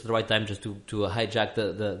lift just at the right time, just to hijack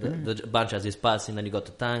the Banshee as it's passing. Then you got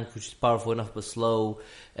the tank, which is powerful enough but slow,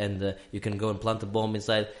 and you can go and plant a bomb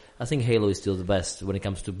inside. I think Halo is still the best when it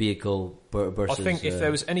comes to vehicle versus... I think if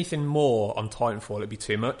there was anything more on Titanfall, it'd be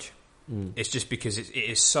too much. It's just because it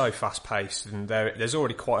is so fast paced, and there's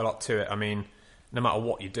already quite a lot to it. I mean, no matter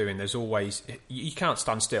what you're doing, there's always... You can't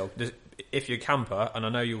stand still. If you're a camper, and I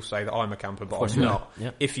know you'll say that I'm a camper, but I'm not.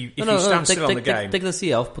 Yeah. If you stand still on the game... Take the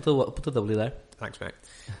C off, put the W there. Thanks, mate.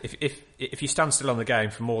 If you stand still on the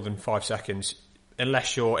game for more than 5 seconds,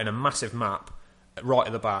 unless you're in a massive map, right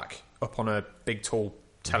at the back, up on a big tall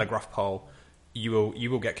telegraph pole, you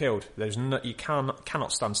will get killed. You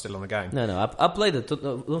cannot stand still on the game. No. I played it.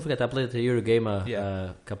 Don't forget, I played it at Eurogamer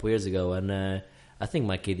a couple of years ago, and I think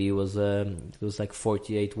my KD was like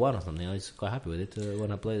 48-1 or something. I was quite happy with it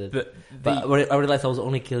when I played it. But I realized I was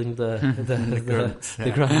only killing the grunts. I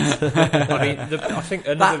mean, I think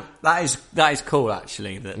another that is cool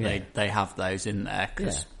actually that they have those in there,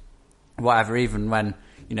 because whatever. Even when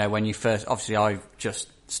you first, obviously I've just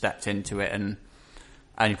stepped into it and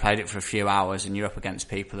only played it for a few hours, and you're up against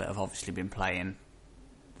people that have obviously been playing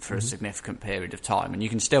for a significant period of time, and you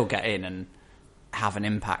can still get in and have an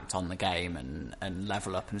impact on the game and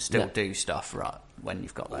level up and still do stuff right when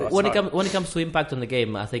you've got those. When it comes to impact on the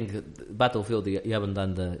game, I think Battlefield, you haven't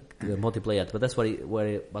done the multiplayer yet, but that's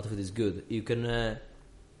where Battlefield is good. You can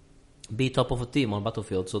be top of a team on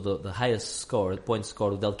Battlefield, so the highest point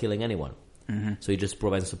score without killing anyone. So you just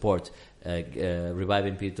provide support,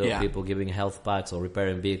 reviving people, giving health packs or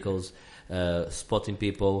repairing vehicles, spotting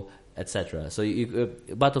people, etc. So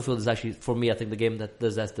Battlefield is actually, for me, I think the game that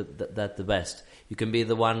does that the best. You can be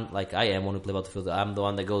the one, like I am when we play Battlefield. I'm the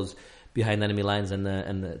one that goes behind enemy lines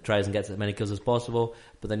and tries and gets as many kills as possible.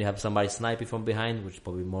 But then you have somebody sniping from behind, which is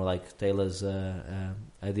probably more like Taylor's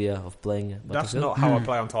idea of playing Battlefield. That's not how I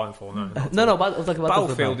play on Titanfall, no.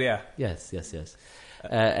 Battlefield, yeah. Yes.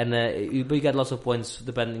 But you get lots of points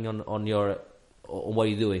depending on what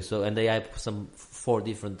you're doing. So, and they have some 4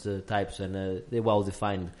 different types, and they're well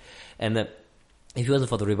defined. And if it wasn't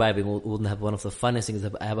for the reviving, we wouldn't have one of the funniest things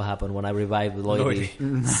that ever happened when I revived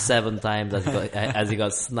Lloydie 7 times as he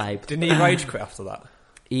got sniped. Didn't he rage quit after that?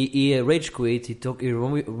 He rage quit. He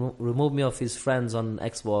removed me off his friends on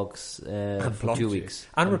Xbox for 2 weeks.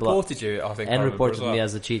 And reported you, I think. And reported me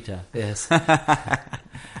as a cheater, yes.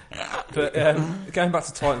 But going back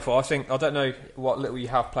to Titanfall, I don't know what little you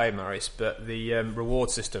have played, Marius, but the reward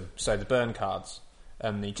system, so the burn cards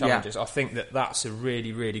and the challenges, I think that's a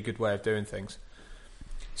really, really good way of doing things.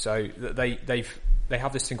 So they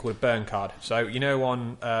have this thing called a burn card. So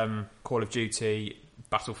on Call of Duty,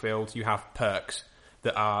 Battlefield, you have perks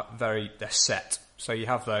that are they're set. So you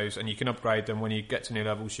have those, and you can upgrade them when you get to new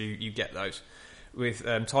levels. You get those. With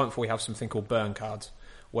Titanfall, we have something called burn cards,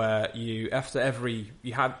 where you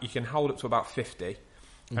can hold up to about 50,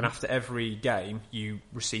 and after every game you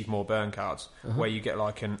receive more burn cards, where you get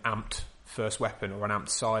like an amped first weapon or an amped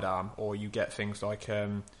sidearm, or you get things like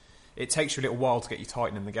it takes you a little while to get your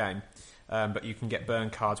Titan in the game, but you can get burn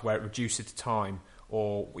cards where it reduces the time,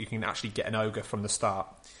 or you can actually get an ogre from the start.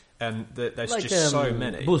 And there's like, just so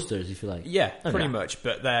many boosters, if you like. Yeah, pretty much.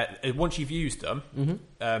 But once you've used them,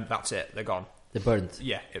 that's it. They're gone. They're burned.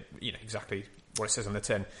 Yeah, exactly what it says on the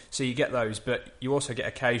tin. So you get those, but you also get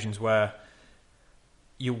occasions where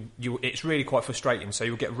it's really quite frustrating. So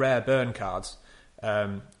you'll get rare burn cards.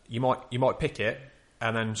 You might pick it,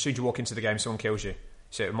 and then as soon as you walk into the game, someone kills you.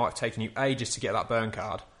 So it might have taken you ages to get that burn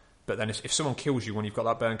card. But then if someone kills you when you've got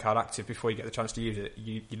that burn card active before you get the chance to use it,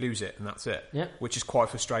 you lose it, and that's it. Yeah. Which is quite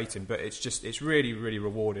frustrating, but it's really, really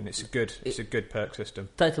rewarding. It's a good perk system.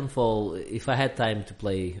 Titanfall, if I had time to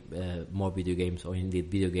play more video games, or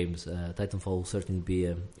indeed video games, Titanfall will certainly be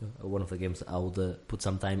one of the games I would put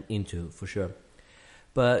some time into, for sure.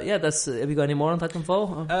 But yeah, have you got any more on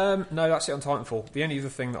Titanfall? No, that's it on Titanfall. The only other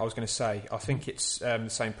thing that I was going to say, I think it's the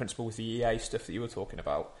same principle with the EA stuff that you were talking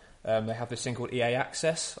about. They have this thing called EA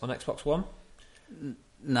Access on Xbox One.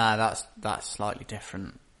 No, that's slightly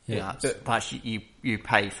different. Yeah, that's you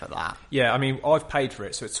pay for that. Yeah, I mean, I've paid for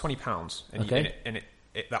it, so it's £20, and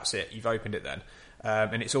that's it. You've opened it then,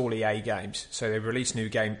 and it's all EA games. So they release new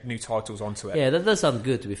titles onto it. Yeah, that does sound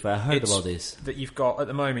good. To be fair, I heard about this. That you've got at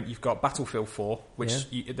the moment. You've got Battlefield 4, which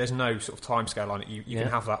there's no sort of timescale on it. You can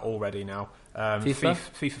have that already now.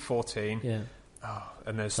 FIFA 14. Yeah. Oh,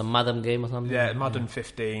 and there's some Madden game or something. Yeah, Madden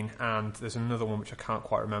 15, and there's another one which I can't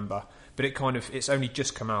quite remember. But it's only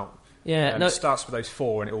just come out. Yeah, it starts with those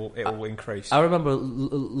 4 and it will increase. I remember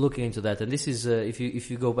looking into that, and this is if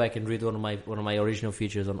you go back and read one of my original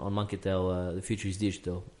features on Monkey Tail, the future is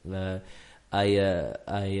digital.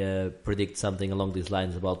 I predict something along these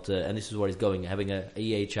lines about, and this is where it's going: having a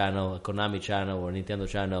EA channel, a Konami channel, or a Nintendo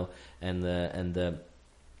channel, and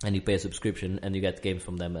you pay a subscription and you get games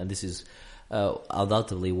from them. And this is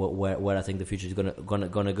undoubtedly where I think the future is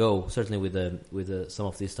gonna go. Certainly with some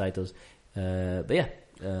of these titles, but yeah.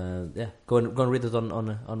 Go and read it on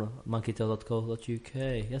monkeytail.co.uk.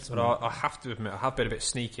 Yes, but I have to admit, I have been a bit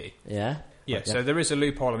sneaky. Yeah. Yeah. So there is a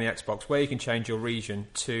loophole on the Xbox where you can change your region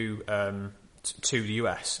to the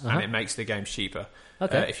US, and it makes the games cheaper.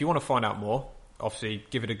 Okay. If you want to find out more, obviously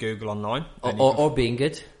give it a Google online, or Bing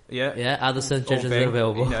it. Yeah. Other search engines are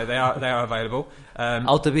available. They are available.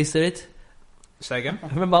 AltaVista it. Say again.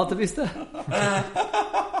 Remember AltaVista?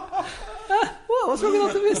 What's wrong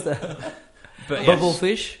with AltaVista? But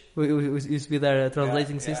Bubblefish we used to be their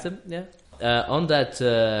translating system. Yeah. On that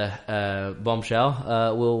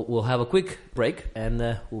bombshell, we'll have a quick break,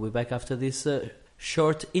 and we'll be back after this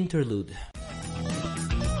short interlude.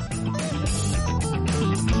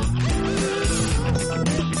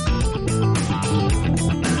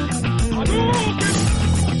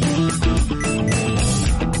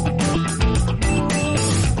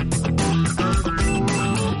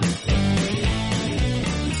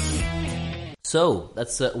 So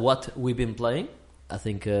that's what we've been playing. I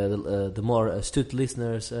think the more astute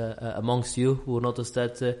listeners amongst you will notice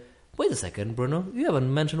that. Wait a second, Bruno, you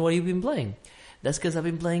haven't mentioned what you've been playing. That's because I've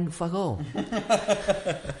been playing fuck all.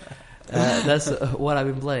 That's what I've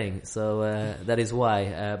been playing. So that is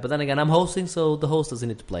why. But then again, I'm hosting, so the host doesn't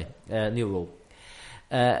need to play. New rule.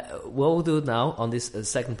 What we'll do now on this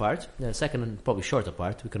second part, second and probably shorter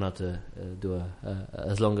part. We cannot do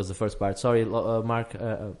as long as the first part. Sorry, Mark.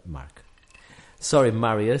 Sorry,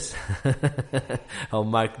 Marius.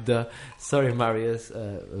 Mark. Sorry, Marius.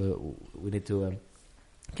 We need to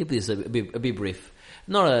keep this a bit brief.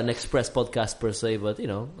 Not an express podcast per se, but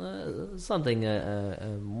something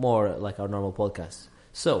more like our normal podcast.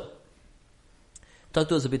 So, talk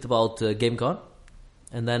to us a bit about GameCon,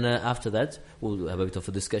 and then after that, we'll have a bit of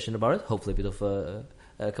a discussion about it. Hopefully, a bit of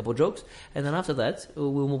a couple of jokes, and then after that,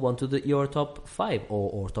 we'll move on to your top 5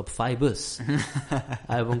 or top 5-us.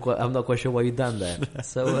 I'm not quite sure what you've done there.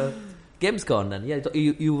 So, GamesCon then. Yeah,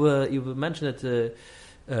 you mentioned it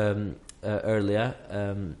earlier.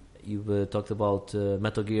 You've talked about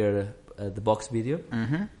Metal Gear, the box video.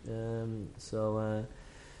 Mm-hmm. So,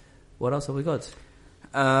 what else have we got?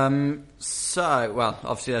 Obviously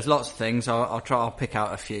there's lots of things. I'll pick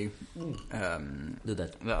out a few. Do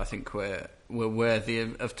that I think we're worthy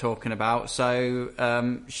of talking about. So,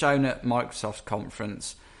 shown at Microsoft's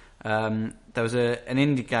conference, there was an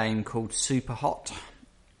indie game called Super Hot,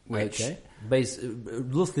 which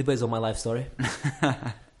loosely based on my life story.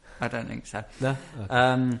 I don't think so. No.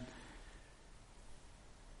 Okay.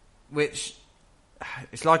 Which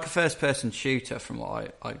it's like a first-person shooter, from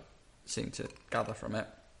what I seem to gather from it.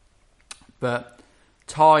 But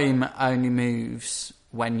time only moves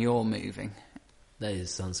when you're moving. That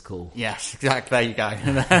sounds cool. Yes, exactly. There you go.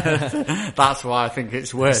 That's why I think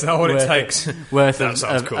it's worth. Is that what it takes? Worth that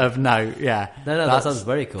sounds cool. Of note. Yeah. No, that sounds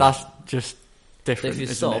very cool. That's just different. So if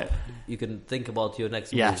you stop, you can think about your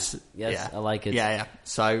next move. Yes, yeah. I like it. Yeah.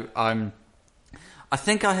 So I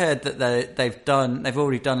think I heard that they've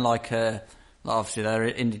already done obviously they're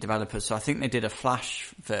indie developers, so I think they did a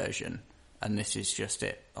Flash version, and this is just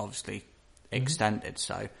it, obviously extended.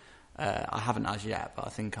 So I haven't as yet, but I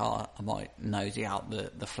think I might nosy out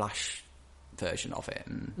the Flash version of it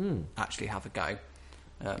and actually have a go.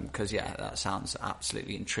 Because that sounds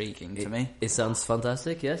absolutely intriguing to me. It sounds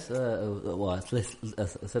fantastic. Yes.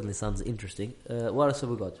 It certainly sounds interesting. What else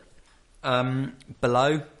have we got?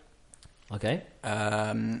 Below. Okay.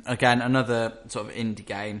 Again, another sort of indie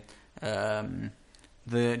game.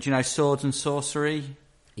 Do you know Swords and Sorcery?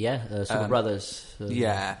 Yeah, Super Brothers.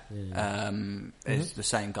 It's the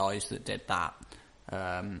same guys that did that,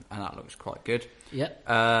 and that looks quite good. Yeah.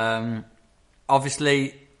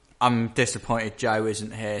 Obviously, I'm disappointed Joe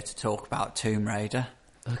isn't here to talk about Tomb Raider.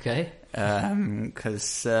 Okay.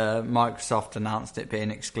 Because Microsoft announced it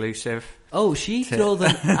being exclusive. Oh, she threw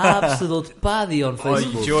an absolute paddy on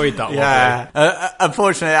Facebook. I enjoyed that one. Yeah.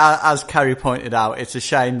 Unfortunately, as Kerry pointed out, it's a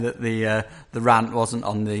shame that the rant wasn't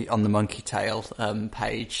on the Monkey Tail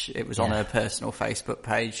page. It was on her personal Facebook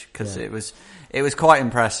page because it was quite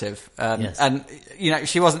impressive. Yes. And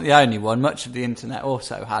she wasn't the only one. Much of the internet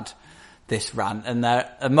also had this rant, and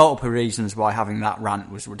there are multiple reasons why having that rant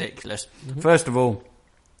was ridiculous. Mm-hmm. First of all,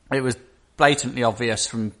 it was blatantly obvious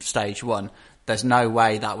from stage one there's no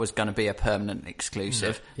way that was going to be a permanent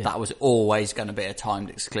exclusive. Yeah. That was always going to be a timed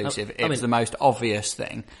exclusive. It was the most obvious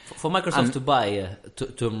thing. For Microsoft to buy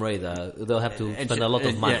Tomb Raider, they'll have to spend a lot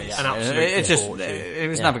of money. It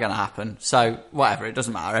was never going to happen. So whatever, it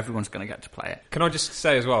doesn't matter. Everyone's going to get to play it. Can I just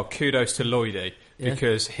say as well, kudos to Lloydie,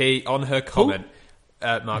 because he, on her comment...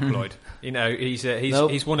 Mark Lloyd,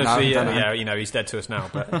 he's one of he's dead to us now,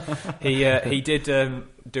 but he did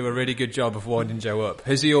do a really good job of winding Joe up,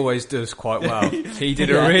 as he always does quite well. He did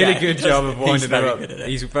a really good job of winding her up.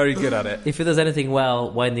 He's very good at it. If he does anything well,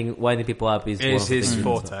 winding people up is his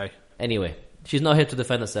forte. Anyway, she's not here to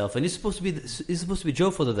defend herself, and it's supposed to be Joe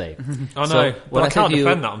for the day. I know, but I can't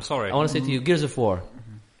defend that. I'm sorry. I want to say to you, Gears of War.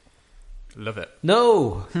 Love it.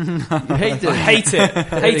 No, you hate it. I hate it.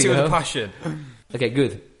 Hate it with a passion. Okay,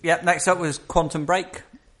 good. Yep, next up was Quantum Break.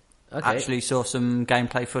 Okay. Actually saw some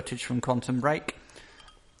gameplay footage from Quantum Break.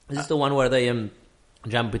 Is this the one where they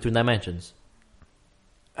jump between dimensions?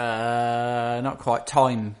 Not quite.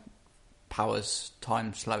 Time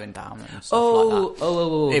slowing down and stuff like that.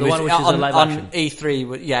 The one which is a live action. On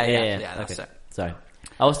E3, yeah, that's it. Sorry.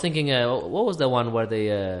 I was thinking, what was the one where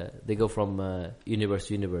they go from universe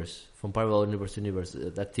to universe, from parallel universe to universe?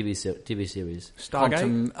 That TV series.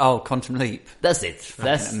 Quantum Leap. That's it.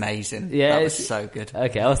 That's amazing. Yeah, that was so good.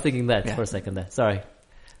 Okay, I was thinking that for a second there. Sorry.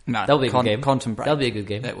 No, that would be a good game. Quantum Break. That would be a good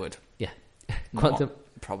game. It would. Yeah.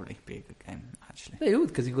 Probably be a good game, actually. Yeah, it would,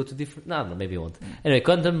 because you go to different... No, maybe it won't. Anyway,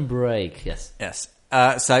 Quantum Break, yes. Yes.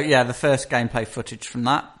 The first gameplay footage from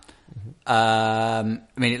that. I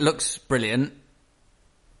mean, it looks brilliant.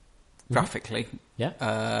 Graphically.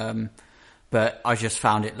 Yeah. But I just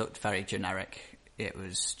found it looked very generic. It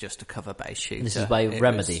was just a cover-based shooter. This is by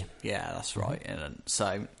Remedy. That's right. And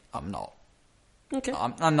so I'm not... Okay.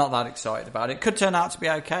 I'm not that excited about it. Could turn out to be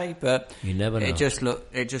okay, but... You never know. It just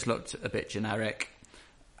looked a bit generic.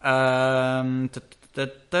 What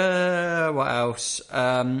else?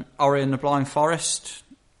 Ori and the Blind Forest.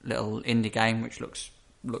 Little indie game which looks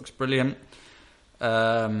brilliant.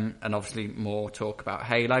 And obviously more talk about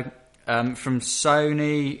Halo. From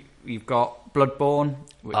Sony, you've got Bloodborne.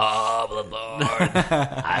 Bloodborne!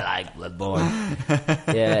 I like Bloodborne.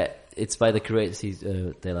 Yeah, it's by the creator. If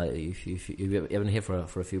you haven't heard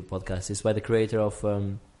for a few podcasts, it's by the creator of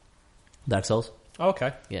Dark Souls. Oh,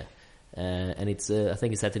 okay. Yeah, and it's I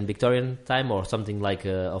think it's set in Victorian time or something like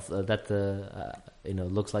that.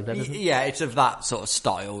 Looks like that. Yeah, it's of that sort of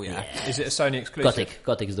style. Yeah. Is it a Sony exclusive?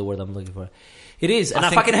 Gothic is the word I'm looking for. It is, and I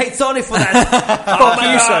fucking hate Sony for that. Fuck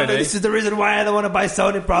you, Sony. This is the reason why I don't want to buy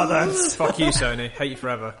Sony products. Fuck you, Sony. Hate you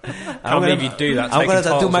forever. Can't believe you do that. I'm going to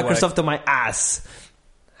do Microsoft on my ass.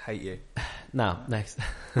 Hate you. Now, next.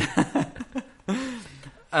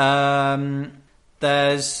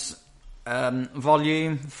 There's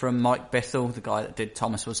Volume from Mike Bithell, the guy that did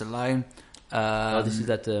Thomas Was Alone. This is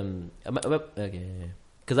that. Okay,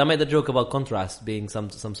 because I made a joke about Contrast being some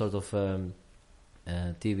sort of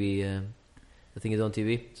TV. The thing is on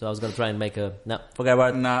TV, so I was going to try and make a... No, forget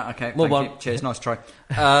about it. No, okay. Move on. You. Cheers, nice try.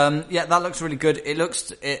 That looks really good.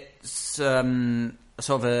 It's sort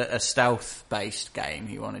of a stealth-based game.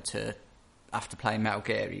 He wanted to, after playing Metal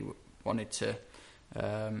Gear, he wanted to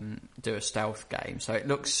do a stealth game. So it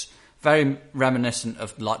looks very reminiscent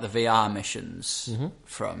of like the VR missions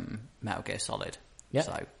from Metal Gear Solid. Yeah.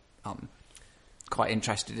 So I'm quite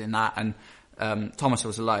interested in that. And Thomas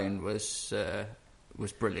Was Alone was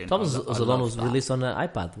brilliant. Thomas Was Alone was released on an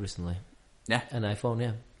iPad recently. Yeah. An iPhone,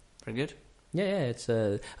 yeah. Pretty good. Yeah, it's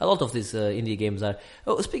a lot of these indie games are...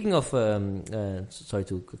 Oh, speaking of... sorry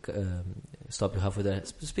to stop you halfway there.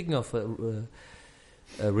 Speaking of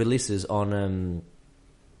releases on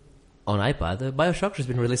iPad, BioShock has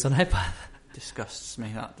been released on iPad. Disgusts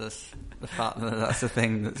me. The fact that that's a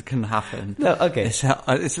thing that can happen. No, okay. It's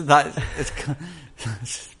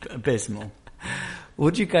abysmal.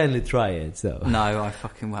 Would you kindly try it? So no, I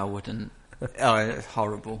fucking well wouldn't. It's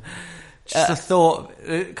horrible. Just the thought.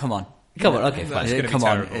 Come on. Okay, fine. Come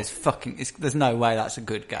on. It's fucking. There's no way that's a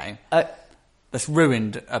good game. That's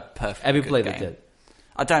ruined a perfect. Have you played game. it?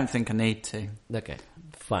 I don't think I need to. Okay,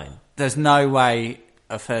 fine. There's no way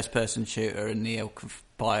a first-person shooter in the ilk of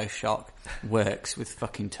BioShock works with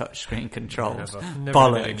fucking touchscreen controls. Never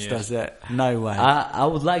Bollocks, does it? No way. I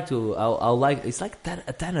would like to. I'll like. It's like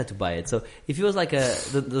a tenner to buy it. So if it was like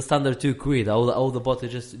the standard £2, I would bought it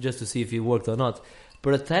just to see if it worked or not.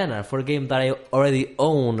 But a tenner for a game that I already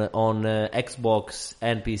own on Xbox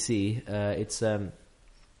and PC,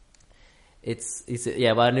 it's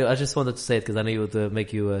yeah. But I just wanted to say it because I knew it would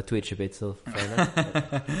make you twitch a bit. So fair enough.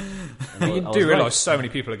 You do realise so many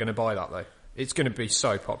people are going to buy that though. It's going to be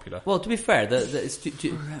so popular. Well, to be fair, it's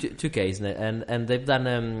 2K, isn't it? And they've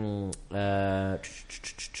done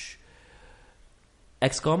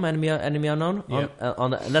XCOM, Enemy Unknown,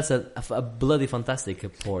 and that's a bloody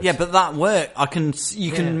fantastic port. Yeah, but that worked.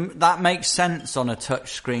 That makes sense on a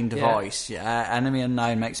touchscreen device. Yeah, Enemy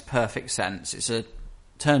Unknown makes perfect sense. It's a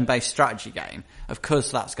turn-based strategy game. Of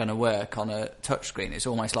course, that's going to work on a touchscreen. It's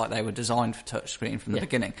almost like they were designed for touchscreen from the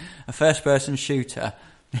beginning. A first-person shooter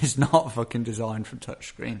is not fucking designed for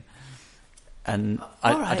touchscrine. And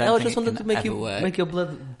I don't just wanted to make your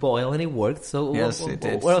blood boil, and it worked. So yes, it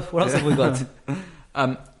did. What else have we got?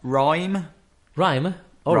 Rime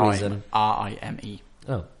or Reason? RIME.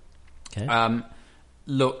 Oh, okay.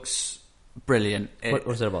 Looks brilliant.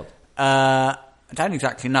 What's that about? I don't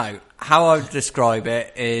exactly know. How I would describe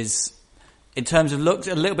it is, in terms of looks,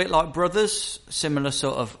 a little bit like Brothers, similar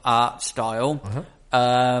sort of art style,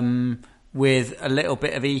 with a little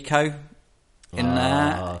bit of eco in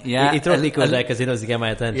there. Yeah, he throws eco in there because he knows to get my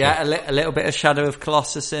attention. Yeah, a little bit of Shadow of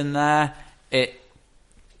Colossus in there. It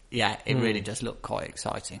really does look quite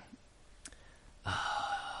exciting.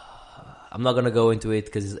 I'm not going to go into it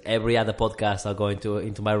because every other podcast I'll go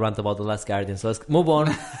into my rant about The Last Guardian. So let's move on.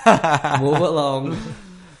 Move along.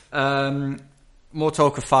 More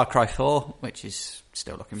talk of Far Cry 4, which is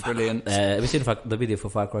still looking brilliant. Have you seen the video for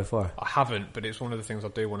Far Cry 4? I haven't, but it's one of the things I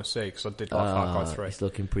do want to see because I did like Far Cry 3. It's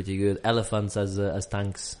looking pretty good. Elephants as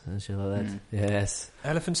tanks and shit like that. Yes.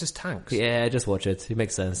 Elephants as tanks? Yeah, just watch it. It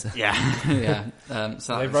makes sense. Yeah.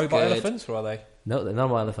 So are they robot elephants or are they? No, they're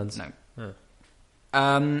normal elephants. No.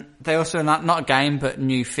 They also, not a game, but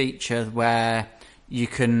new feature where you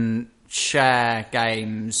can share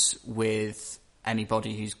games with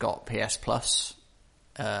anybody who's got PS Plus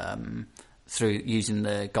through using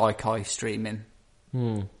the Gaikai streaming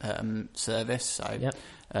service. So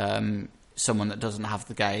someone that doesn't have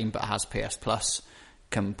the game but has PS Plus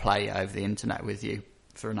can play over the internet with you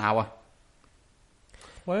for an hour.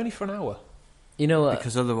 Why only for an hour? You know,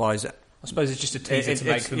 because otherwise, I suppose it's just a teaser to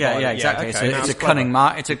make them buy it. Yeah, exactly. Okay, it's a cunning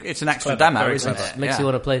it's an extra demo, isn't it? Makes you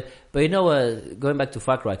want to play. But you know, going back to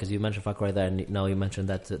Far Cry, because you mentioned Far Cry there, and now you mentioned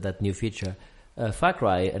that new feature. Far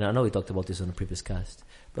Cry, and I know we talked about this on a previous cast,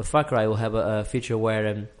 but Far Cry will have a feature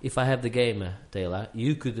where if I have the game, Taylor,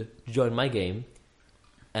 you could join my game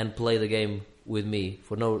and play the game with me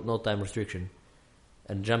for no time restriction,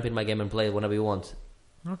 and jump in my game and play it whenever you want.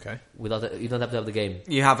 Okay. You don't have to have the game.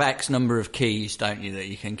 You have X number of keys, don't you, that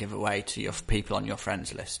you can give away to your people on your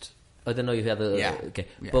friends list. I don't know if you have the... Yeah. Okay.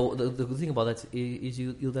 Yeah. But the good thing about that is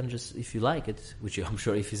you'll then just, if you like it, which I'm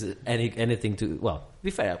sure if it's anything to... Well, to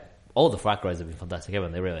be fair, all the Far Cries have been fantastic,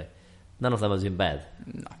 haven't they, really? None of them has been bad.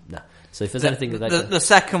 No. So if there's anything... The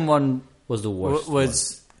second one... Was the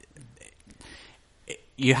worst.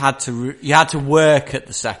 You had to work at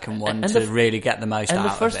the second one to really get the most out of it.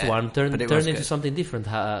 And the first one turned into something different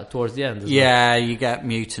towards the end. Yeah, you get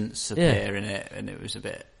mutants appear in it, and it was a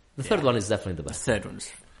bit... The third one is definitely the best. The third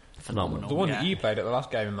one's phenomenal. The one that you played at the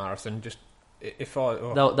last gaming marathon, just... That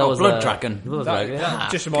was Blood Dragon.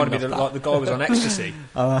 That just reminded me that the guy was on ecstasy.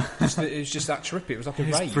 It was just that trippy. It was like a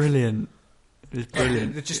rave. Brilliant. It was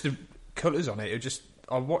brilliant. Just the colours on it.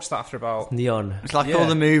 I watched that after about... Neon. It's like all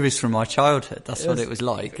the movies from my childhood. That's what it was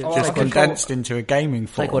like. Just condensed into a gaming form.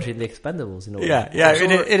 It's like watching The Expendables, you know. Yeah,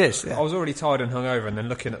 it is. Yeah. I was already tired and hungover, and then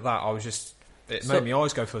looking at that, it made my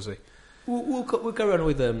eyes go fuzzy. We'll carry on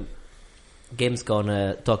with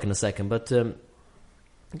Gamescom talk in a second, but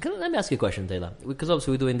let me ask you a question, Taylor. Because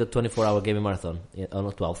obviously we're doing the 24-hour gaming marathon on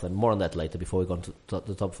the 12th, and more on that later before we go on to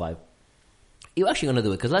the top 5. You're actually going to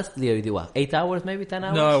do it, because last year you did what, 8 hours, maybe 10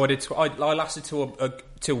 hours? No, I did. I lasted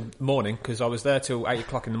till morning, because I was there till 8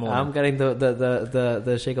 o'clock in the morning. I'm getting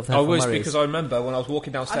the shake of the hand. I was, because I remember when I was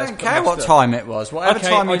walking downstairs. I don't care what time it was. Whatever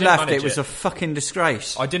time you left, it was a fucking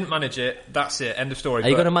disgrace. I didn't manage it. That's it. End of story. Are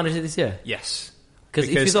you going to manage it this year? Yes. Because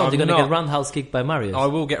if you don't, you're going to get roundhouse kicked by Marius. I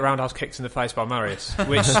will get roundhouse kicked in the face by Marius,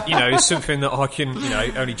 which is something that I can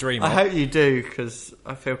only dream of. I hope you do, because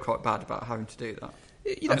I feel quite bad about having to do that.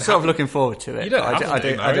 I'm sort of looking forward to it. You don't have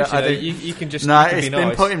to do you can just... No, it's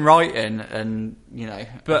been put in writing, and,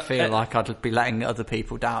 but I feel like I'd be letting other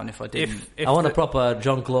people down if I didn't. I want a proper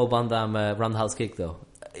Jean-Claude Van Damme roundhouse kick, though.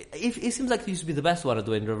 It seems like he used to be the best one at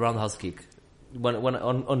doing the roundhouse kick when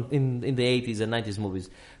in the 80s and 90s movies.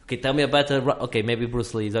 Okay, tell me a better... Okay, maybe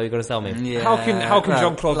Bruce Lee. Is that what you're going to tell me? Yeah. How can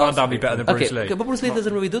Jean-Claude Van Damme be better than Bruce Lee? Okay, but Bruce Lee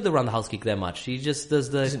doesn't really do the roundhouse kick that much. He just does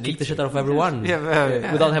kick the shit out of everyone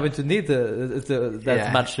without having to need that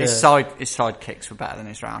much... His side kicks were better than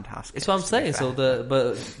his roundhouse kicks. That's what I'm saying. So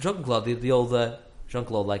but Jean-Claude did the old...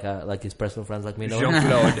 Jean-Claude, like his personal friends like me know.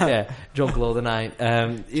 Jean-Claude. Yeah, Jean-Claude and I.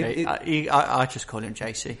 I just call him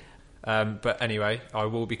JC. But anyway, I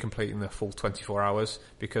will be completing the full 24 hours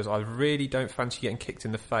because I really don't fancy getting kicked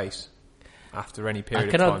in the face after any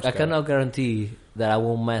period of time. I cannot guarantee that I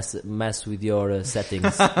won't mess with your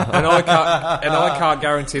settings. and I can't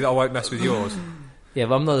guarantee that I won't mess with yours. Yeah,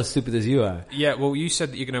 but I'm not as stupid as you are. Yeah, well, you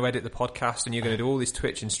said that you're going to edit the podcast and you're going to do all this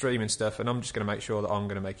Twitch and streaming stuff, and I'm just going to make sure that I'm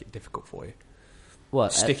going to make it difficult for you.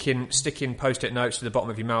 What? Sticking post-it notes to the bottom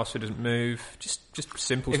of your mouse so it doesn't move. Just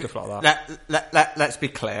simple stuff like that. Let's be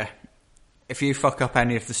clear. If you fuck up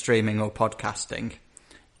any of the streaming or podcasting,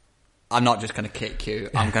 I'm not just going to kick you.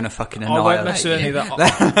 I'm going to fucking annihilate you. I won't mess with any of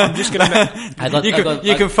that. I'm just going to...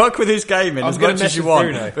 You can fuck with his gaming as much as you want,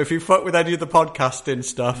 Bruno. but if you fuck with any of the podcasting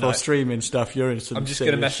stuff or streaming stuff, you're in some I'm just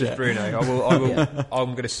going to mess with Bruno. I will. Yeah.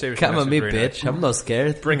 I'm going to seriously Come mess on with me, Bruno. bitch. I'm not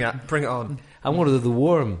scared. Bring it on. I'm going to do the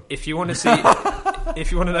worm. If you want to see...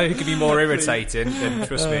 if you want to know who can be more irritating, then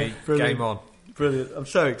trust me, game on. Brilliant. I'm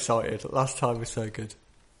so excited. Last time was so good.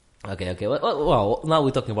 Okay. Well, now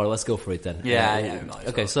we're talking about it. Let's go for it then. Yeah.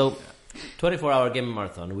 Okay, so 24-hour gaming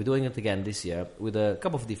marathon. We're doing it again this year with a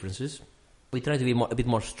couple of differences. We try to be a bit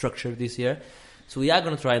more structured this year. So we are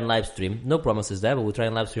going to try and live stream. No promises there, but we'll try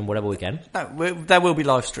and live stream whatever we can. No, there will be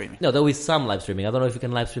live streaming. No, there will be some live streaming. I don't know if we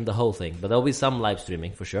can live stream the whole thing, but there will be some live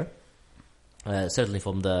streaming for sure. Certainly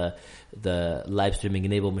from the live streaming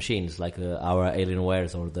enabled machines like our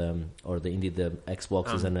Alienwares or the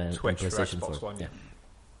Xboxes and Twitch PlayStation for Xbox 4. One, yeah.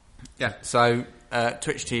 Yeah, so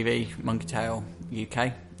Twitch TV, Monkey Tail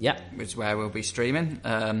UK, is where we'll be streaming.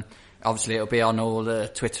 Obviously, it'll be on all the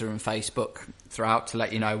Twitter and Facebook throughout to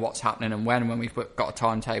let you know what's happening and when. When we've got a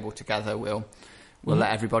timetable together, we'll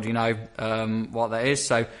let everybody know what that is.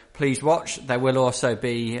 So please watch. There will also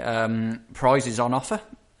be prizes on offer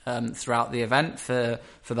throughout the event for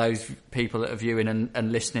those people that are viewing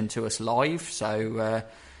and listening to us live. So.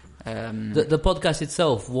 The podcast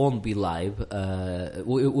itself won't be live.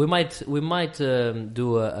 We might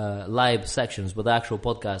do live sections, but the actual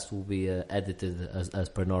podcast will be edited as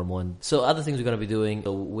per normal. And so other things we're going to be doing.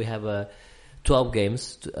 We have 12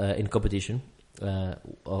 games in competition. I'm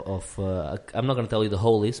not going to tell you the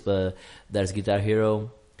whole list, but there's Guitar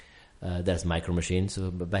Hero. There's Micro Machines, so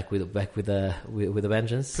back with a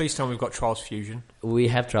vengeance. Please tell me we've got Trials Fusion. We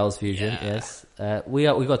have Trials Fusion, yes. We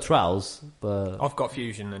got Trials, but I've got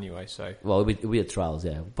Fusion anyway. So we had Trials,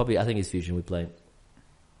 yeah. Probably I think it's Fusion we play.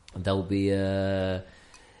 And that will be. I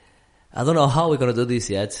don't know how we're gonna do this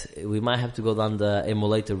yet. We might have to go down the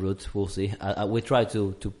emulator route. We'll see. We try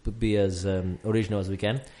to be as original as we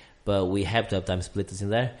can. But we have to have time splitters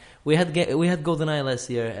in there. We had GoldenEye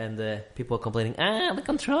last year, and people are complaining. The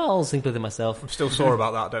controls, including myself. I'm still sore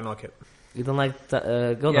about that. I don't like it. You don't like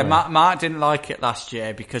GoldenEye? Yeah, Mark didn't like it last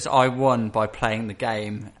year because I won by playing the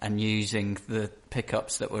game and using the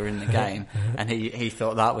pickups that were in the game, and he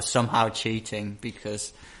thought that was somehow cheating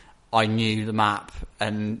because I knew the map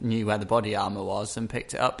and knew where the body armor was and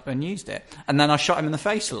picked it up and used it. And then I shot him in the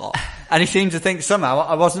face a lot. And he seemed to think somehow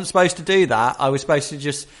I wasn't supposed to do that. I was supposed to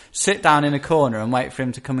just sit down in a corner and wait for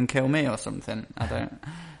him to come and kill me or something. I don't.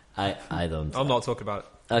 I don't. I'm not talking about it.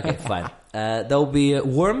 Okay, fine. There will be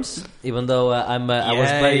worms, even though I was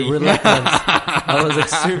very reluctant. I was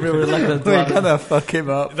extremely reluctant. We're gonna fuck him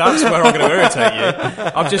up. That's where I'm gonna irritate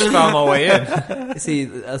you. I've just found my way in. See,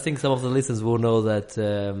 I think some of the listeners will know that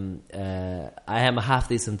I am a half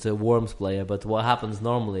decent worms player, but what happens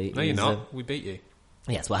normally No, you're not. We beat you.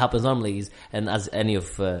 Yes, what happens normally is, and as any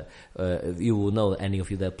of you will know, any of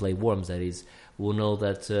you that play worms, that is, will know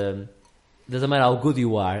that doesn't matter how good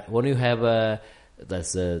you are, when you have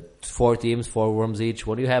that's 4 teams, 4 worms each.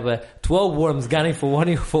 When you have 12 worms gunning for one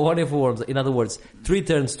of your worms, in other words, 3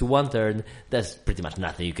 turns to 1 turn, that's pretty much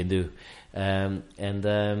nothing you can do. So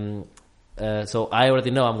I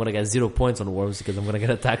already know I'm going to get 0 points on worms because I'm going to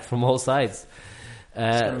get attacked from all sides.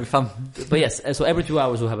 It's going to be fun. But yes, so every 2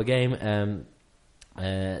 hours we'll have a game.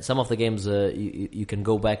 Some of the games you can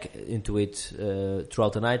go back into it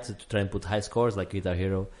throughout the night to try and put high scores, like Guitar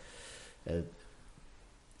Hero.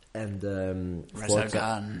 And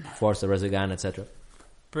Forza, Resogun, etc.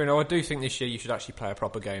 Bruno, I do think this year you should actually play a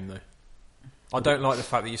proper game, though. I don't like the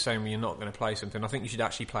fact that you're saying you're not going to play something. I think you should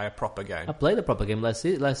actually play a proper game. I played a proper game last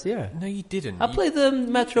year. No, you didn't. I played the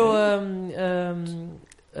Metro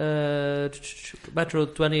Metro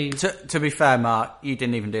 20. To be fair, Mark, you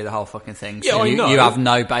didn't even do the whole fucking thing. So yeah, you have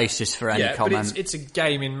no basis for any comment. But it's a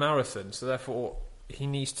game in marathon, so therefore he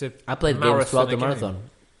needs to. I played games throughout the marathon.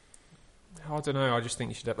 I don't know. I just think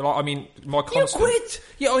you should. I mean, my constant. You quit.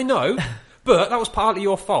 Yeah, I know, but that was partly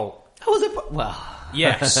your fault. How was it? Well,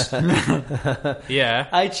 yes. Yeah.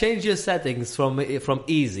 I changed your settings from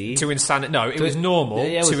easy to insanity. No, it was normal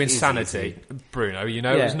to insanity. Easy. Bruno, you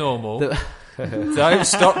know it was normal. Don't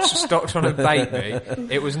stop trying to bait me.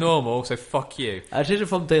 It was normal, so fuck you. I changed it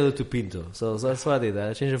from Taylor to Pinto, so that's what I did.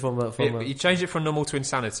 I changed it from. You changed it from normal to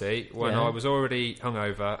insanity when I was already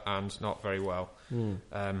hungover and not very well.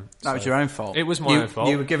 That was your own fault. It was my own fault.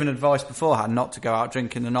 You were given advice beforehand not to go out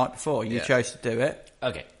drinking the night before. You chose to do it.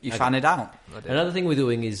 Okay. You fan it out. Another thing we're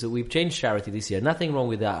doing is we've changed charity this year. Nothing wrong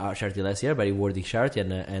with our charity last year, very worthy charity,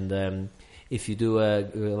 and if you do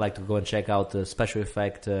like to go and check out the Special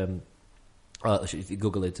Effect. If you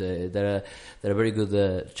Google it, they're a very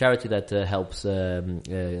good charity that helps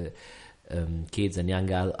kids and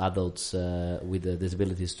young adults with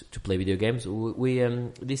disabilities to play video games. We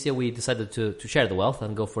this year we decided to share the wealth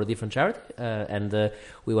and go for a different charity, and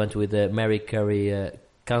we went with Mary Carey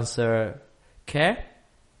Cancer Care,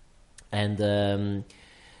 and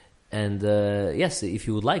yes, if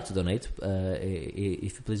you would like to donate,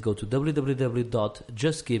 if you please go to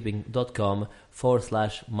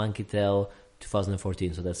www.justgiving.com/monkeytail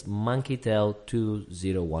 2014. So that's monkeytail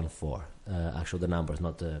 2014. Actually, the numbers,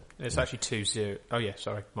 not the. It's actually 20. Oh yeah,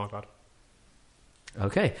 sorry, my bad.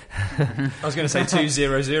 Okay. I was going to say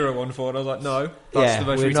 20014, and I was like, no, that's the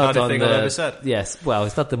most retarded thing I've ever said. Yes, well,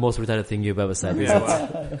 it's not the most retarded thing you've ever said. Yeah,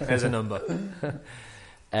 well, there's a number.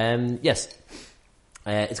 Yes,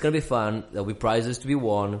 it's going to be fun. There'll be prizes to be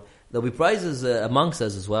won. There'll be prizes amongst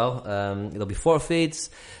us as well. There'll be forfeits.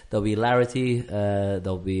 There'll be hilarity.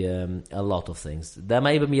 There'll be a lot of things. There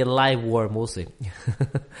might even be a live war. We'll see.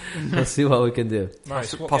 Let's see what we can do.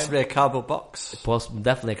 Nice. Possibly a cardboard box.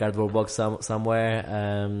 Definitely a cardboard box somewhere.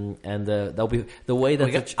 And there'll be the way that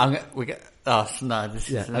we get. Oh no!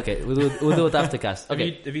 Okay, we'll do it after cast.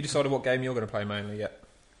 Okay. Have you decided what game you're going to play mainly yet?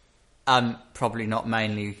 Probably not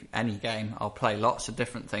mainly any game. I'll play lots of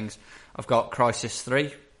different things. I've got Crysis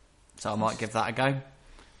 3. So I might give that a go.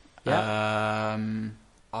 Yeah.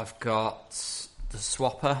 I've got the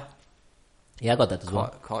Swapper. Yeah, I got that as well.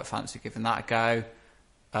 Quite fancy giving that a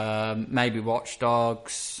go. Maybe Watch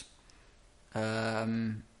Dogs.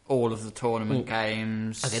 All of the tournament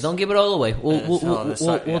games. Okay, don't give it all away. We'll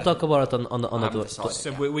talk about it on the tour.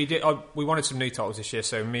 So we wanted some new titles this year.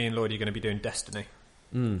 So me and Lloyd are going to be doing Destiny.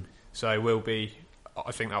 So we'll be.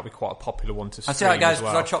 I think that'll be quite a popular one to stream. I see how it goes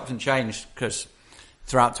because I chopped and changed because.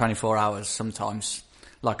 Throughout 24 hours, sometimes,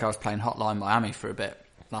 like I was playing Hotline Miami for a bit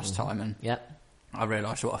last time, and I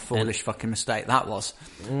realised what a foolish fucking mistake that was.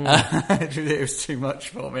 It was too much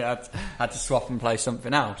for me. I had to swap and play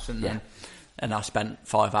something else, and I spent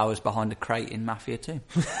 5 hours behind a crate in Mafia 2.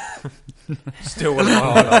 Still one of my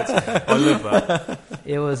highlights. I love that.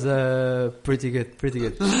 It was pretty good.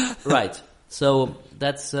 Right, so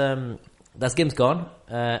that's games gone,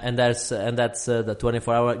 and that's the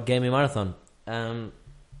 24-hour gaming marathon. The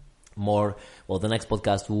next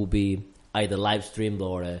podcast will be either live streamed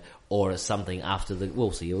or something after the.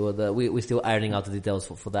 We'll see. We're still ironing out the details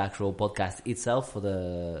for the actual podcast itself for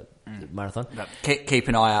the marathon. Keep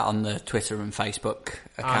an eye out on the Twitter and Facebook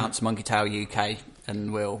accounts, Monkeytail UK,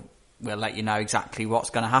 and we'll let you know exactly what's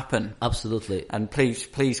going to happen. Absolutely. And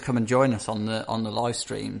please come and join us on the live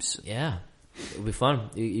streams. Yeah, it'll be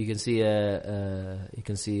fun. You can see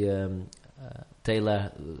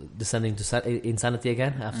Taylor descending to insanity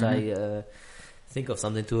again after I think of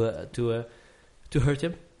something to hurt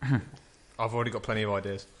him. I've already got plenty of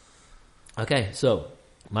ideas. Okay, so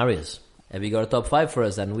Marius, have you got a top 5 for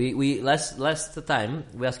us? And we last time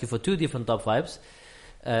we asked you for 2 different top 5s.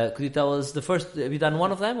 Could you tell us the first? Have you done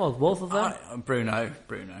one of them or both of them? Bruno.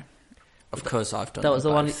 Of course, I've done. That was the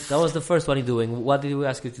one. That was the first one you're doing. What did we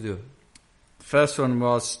ask you to do? First one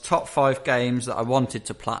was top 5 games that I wanted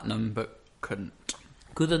to platinum but couldn't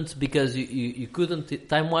because you couldn't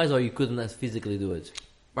time-wise, or you couldn't physically do it?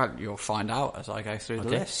 Well, you'll find out as I go through the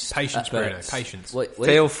list. Patience, Bruno. Patience. Wait.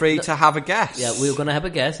 Feel free to have a guess. Yeah, we're going to have a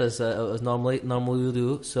guess as normally we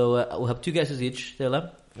do. So we'll have 2 guesses each,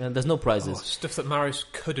 Taylor, and there's no prizes. Stuff that Marius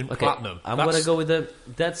couldn't platinum. I'm going to go with the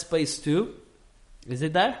Dead Space 2. Is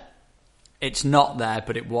it there? It's not there,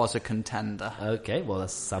 but it was a contender. Okay, well,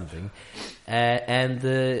 that's something. And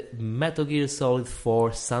Metal Gear Solid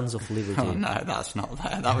 4 Sons of Liberty. Oh, no, that's not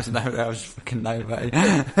there. That was fucking no way.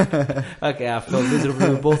 Okay, I felt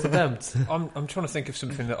miserable with both attempts. I'm trying to think of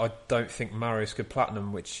something that I don't think Marius could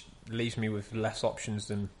platinum, which leaves me with less options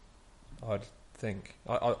than I'd think.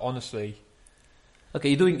 I honestly... Okay,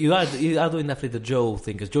 you are doing definitely the Joe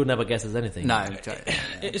thing, because Joe never guesses anything. No.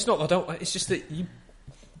 It's not, I don't... It's just that you...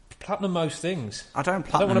 platinum most things. I don't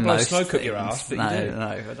platinum want to blow most smoke things. up your ass, but no, you do.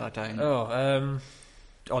 No, but I don't.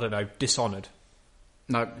 I don't know. Dishonored.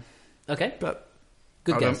 No. Okay, but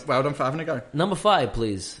good guess. Well done for having a go. Number 5,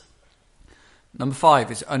 please. Number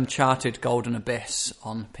 5 is Uncharted Golden Abyss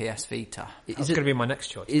on PS Vita. That's going to be my next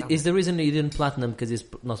choice. Is the reason you didn't platinum because it's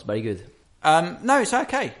not very good? No, it's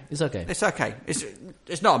okay. It's okay. It's okay.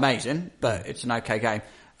 It's not amazing, but it's an okay game.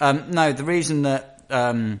 No, the reason that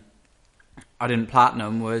I didn't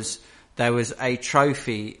platinum was there was a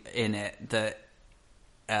trophy in it that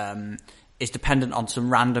is dependent on some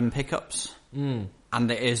random pickups. And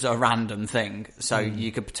it is a random thing, so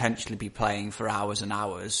you could potentially be playing for hours and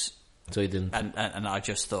hours. So you didn't, and I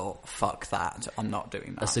just thought, fuck that, I'm not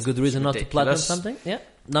doing that. That's a good reason not to platinum something. Yeah.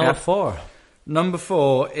 Number 4. Number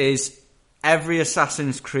 4 is every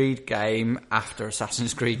Assassin's Creed game after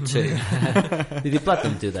Assassin's Creed 2. Did you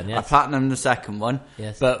platinum 2 then? Yes. I platinumed the second one,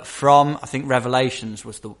 yes. But from I think Revelations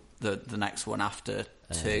was the next one after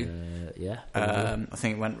 2. Yeah. I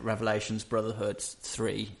think it went Revelations, Brotherhood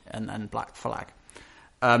 3, and then Black Flag.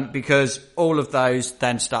 Because all of those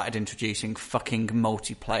then started introducing fucking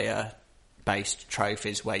multiplayer-based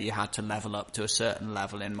trophies where you had to level up to a certain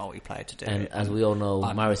level in multiplayer to do it. And as we all know,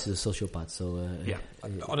 Marius is a sociopath, so... yeah.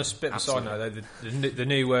 On a bit of a side note, the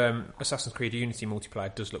new Assassin's Creed Unity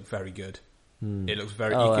multiplayer does look very good. It looks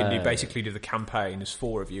very... you basically do the campaign. There's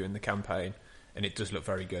 4 of you in the campaign. And it does look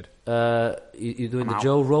very good. You're doing the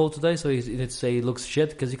Joe role today, so you need to say it looks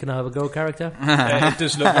shit because you can have a girl character? It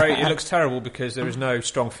does look it looks terrible because there is no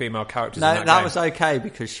strong female characters in that that game. was okay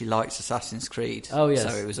because she likes Assassin's Creed. Oh, yes.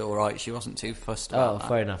 So it was alright, she wasn't too fussed about that. Oh,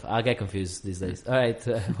 fair enough. I get confused these days. Alright,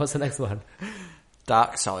 what's the next one?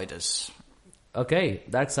 Darksiders. Okay,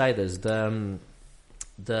 Darksiders.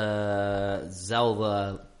 The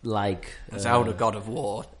Zelda-like... Zelda God of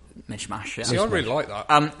War mishmash. Yeah. See, I really like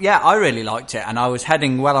that. Yeah, I really liked it, and I was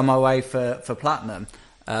heading well on my way for platinum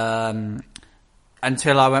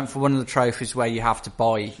until I went for one of the trophies where you have to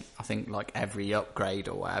buy, I think, like every upgrade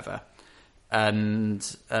or whatever. And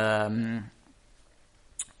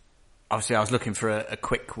obviously, I was looking for a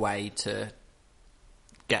quick way to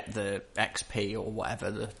get the XP or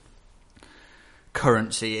whatever the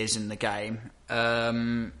currency is in the game.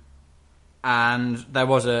 And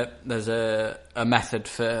there's a method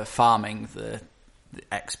for farming the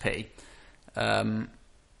XP.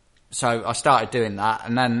 So I started doing that,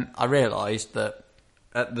 and then I realised that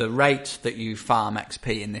at the rate that you farm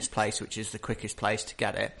XP in this place, which is the quickest place to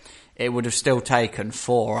get it, it would have still taken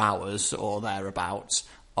 4 hours or thereabouts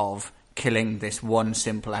of killing this one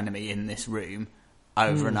simple enemy in this room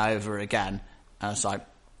over and over again. And I was like,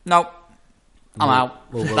 nope, I'm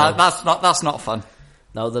out. That's not fun.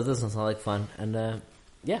 No, that doesn't sound like fun. And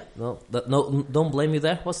don't blame me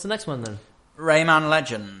there. What's the next one then? Rayman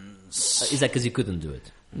Legends. Is that because you couldn't do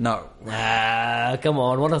it? No. Come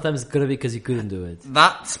on. One of them is going to be because you couldn't do it.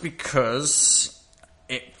 That's because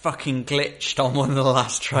it fucking glitched on one of the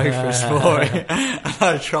last trophies for it.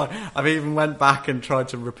 And I've even went back and tried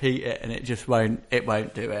to repeat it, and it just won't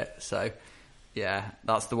do it. So, yeah,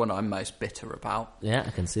 that's the one I'm most bitter about. Yeah, I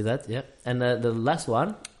can see that. Yeah, and the last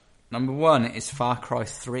one. Number 1 is Far Cry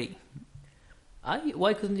 3.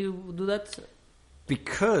 Why couldn't you do that?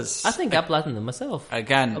 Because... I think I platinumed myself.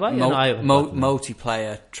 Again,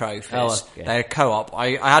 multiplayer trophies. Oh, okay. They're co-op.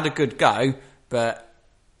 I had a good go, but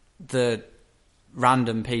the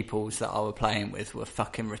random peoples that I were playing with were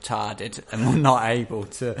fucking retarded and were not able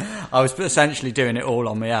to... I was essentially doing it all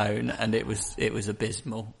on my own, and it was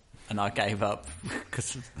abysmal. And I gave up.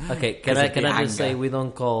 Okay, can I just say we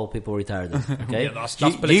don't call people retarded? Okay, yeah, that's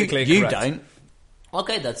politically you correct. Don't.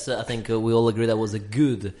 Okay, that's. I think we all agree that was a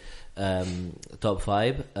good top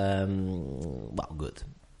 5. Well, good.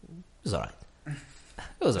 It was alright.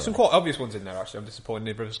 There's some quite obvious ones in there. Actually, I'm disappointed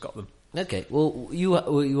neither of us got them. Okay, well, you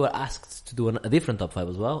were asked to do a different top 5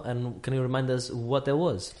 as well, and can you remind us what there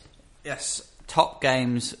was? Yes, top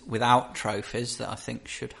games without trophies that I think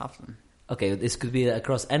should have them. Okay, this could be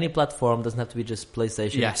across any platform, doesn't have to be just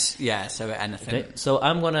PlayStation. Yes, yeah, so anything. Okay, so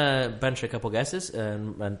I'm going to venture a couple guesses,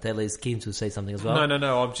 and Taylor is keen to say something as well.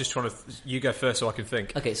 No, I'm just trying to... You go first so I can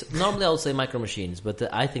think. Okay, so normally I'll say Micro Machines, but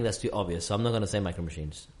I think that's too obvious, so I'm not going to say Micro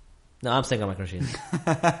Machines. No, I'm saying Micro Machines.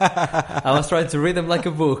 I was trying to read them like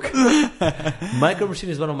a book. Micro Machine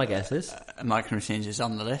is one of my guesses. Micro Machines is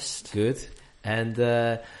on the list. Good. And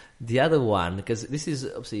the other one, because this is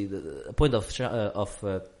obviously the point of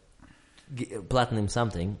platinum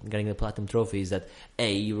something, getting the platinum trophy is that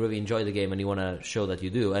A, you really enjoy the game and you want to show that you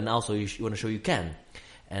do, and also you want to show you can.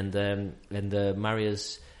 And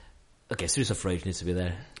Marius, okay, Streets of Rage needs to be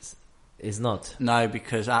there. It's not. No,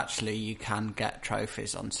 because actually you can get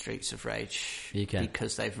trophies on Streets of Rage. You can.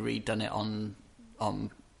 Because they've redone it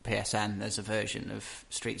on PSN. There's a version of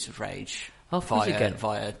Streets of Rage. Of course you can.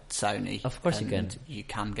 Via Sony. Of course you can. You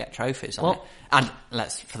can get trophies on it. And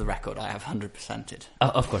for the record, I have 100%ed.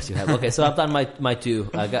 Of course you have. Okay, so I've done my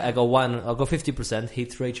 2. I got 1. I'll go 50%.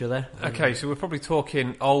 Hit ratio there. Okay, so we're probably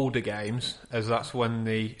talking older games, as that's when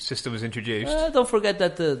the system was introduced. Don't forget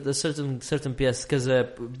that the certain PS, because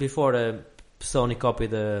before Sony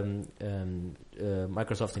copied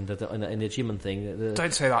Microsoft in the achievement thing.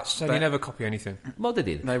 Don't say that. Sony never copy anything. Well, they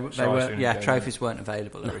did. They were, trophies weren't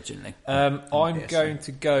available originally. I'm going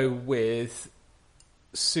to go with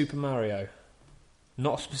Super Mario.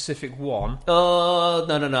 Not a specific one. Oh,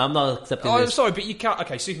 no, I'm not accepting this. I'm sorry, but you can't...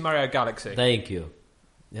 Okay, Super Mario Galaxy. Thank you.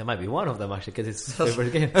 There might be one of them, actually, because it's his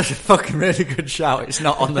favourite game. That's a fucking really good shout. It's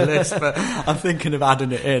not on the list, but I'm thinking of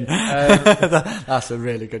adding it in. That's a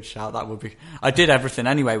really good shout. That would be... I did everything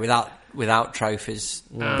anyway without trophies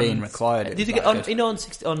being required. Did you get on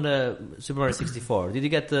Super Mario 64? Did you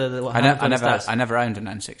get the 120 stars? I never owned an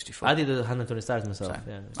N64. I did the 120 stars myself.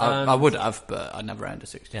 So, yeah. I would have, but I never owned a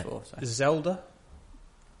 64. Yeah. So. Zelda.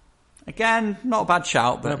 Again, not a bad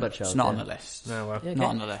shout, but it's not on the list. No, well. Yeah, okay. Not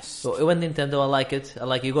on the list. So you went Nintendo, I like it. I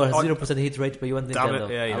like it. You got a 0% hit rate, but you went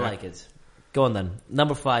Nintendo. I like it. Go on then.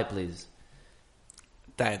 Number 5, please.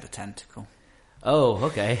 Day of the Tentacle. Oh,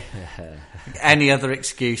 okay. Any other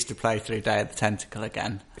excuse to play through Day of the Tentacle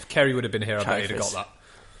again? If Kerry would have been here, I bet he'd have got that.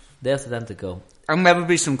 Day of the Tentacle. And there would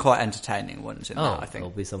be some quite entertaining ones in that, I think. There'll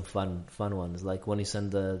be some fun ones, like when you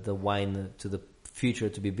send the wine to the future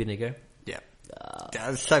to be vinegar. Yeah.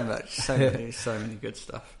 There's so many good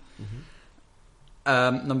stuff.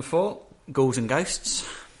 Mm-hmm. Number 4, Ghouls and Ghosts.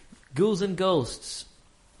 Ghouls and Ghosts.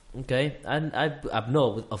 Okay, and I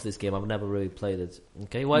know of this game. I've never really played it.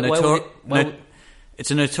 Okay, it's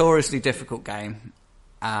a notoriously difficult game,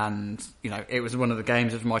 and it was one of the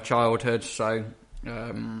games of my childhood. So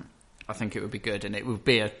I think it would be good, and it would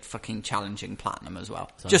be a fucking challenging platinum as well.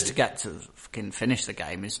 Just to get to fucking finish the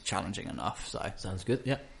game is challenging enough. So sounds good.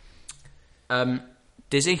 Yeah.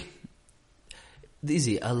 Dizzy.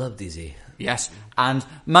 I love Dizzy. Yes, and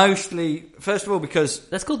mostly, first of all, because...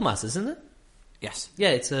 That's called Masters, isn't it? Yes. Yeah,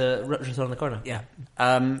 it's a restaurant on the corner. Yeah.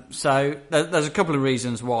 So, there's a couple of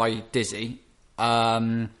reasons why Dizzy.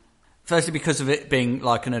 Firstly, because of it being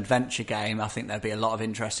like an adventure game, I think there'd be a lot of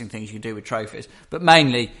interesting things you could do with trophies. But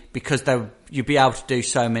mainly because you'd be able to do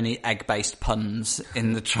so many egg-based puns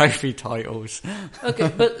in the trophy titles.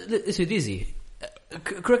 Okay, but so Dizzy...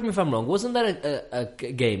 correct me if I'm wrong. Wasn't that a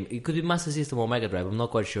game? It could be Master System or Mega Drive. I'm not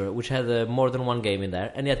quite sure. Which had more than one game in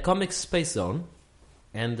there, and you had Comic Space Zone,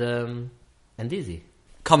 and Dizzy.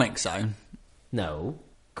 Comic Zone? No,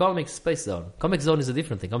 Comic Space Zone. Comic Zone is a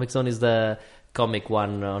different thing. Comic Zone is the comic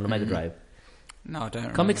one on the Mega Drive. No, I don't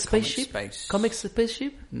remember. Comic Spaceship? Comic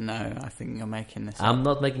Spaceship? No, I think you're making this up. I'm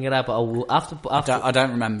not making it up. I will after. I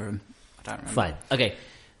don't remember them. Fine. Okay.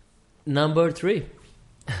 Number 3.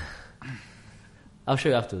 I'll show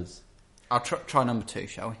you afterwards. I'll try number 2,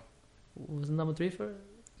 shall we? Was it number 3 for?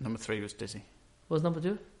 Number 3 was Dizzy. What was number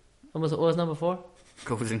 2? What was number 4?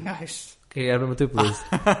 Ghouls and Ghosts. Okay, number 2, please.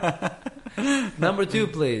 Number 2,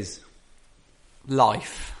 please.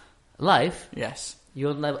 Life. Life? Yes. You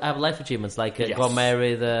have life achievements like got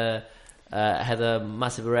married, had a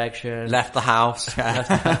massive erection, left the house,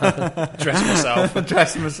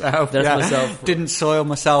 dressed myself, didn't soil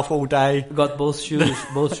myself all day, got both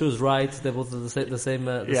shoes right. They both the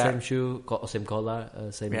same shoe, same color,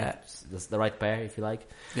 the right pair, if you like.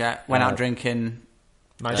 Yeah, went out drinking.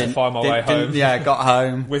 Managed to find my way home. Got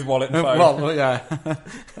home with wallet and phone. Well, yeah,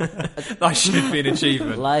 that should be an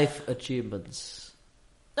achievement. Life achievements.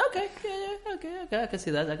 Okay, I can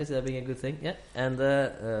see that. I can see that being a good thing. Yeah,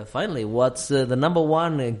 and finally, what's the number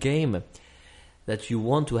 1 game that you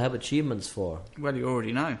want to have achievements for? Well, you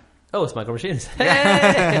already know. Oh, it's Micro Machines.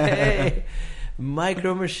 Hey!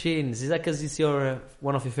 Micro Machines. Is that because it's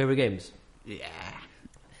one of your favorite games? Yeah.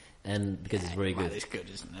 And because it's very good. It's good,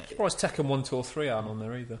 isn't it? Surprised Tekken 1, 2 or 3 aren't on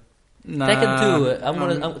there either. No.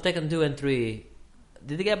 Tekken 2. Tekken 2 and 3.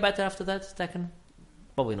 Did they get better after that, Tekken?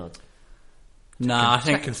 Probably not. No, I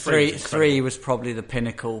think three was probably the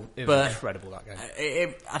pinnacle. It was incredible, that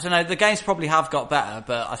game. I don't know, the games probably have got better,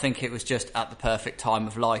 but I think it was just at the perfect time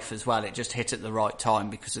of life as well. It just hit at the right time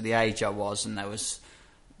because of the age I was, and there was,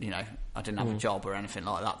 I didn't have a job or anything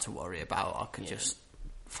like that to worry about. I could just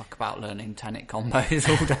fuck about learning Tenet combos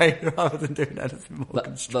all day rather than doing anything more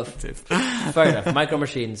constructive. Fair enough, Micro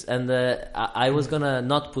Machines. And I was gonna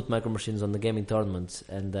not put Micro Machines on the gaming tournament,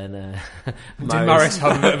 and then did Marius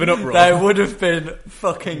have a bit of an uproar? There would have been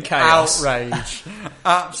fucking chaos. Outrage.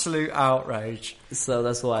 Absolute outrage. So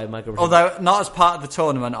that's why Micro Machines... Although not as part of the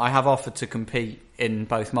tournament, I have offered to compete in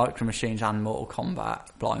both Micro Machines and Mortal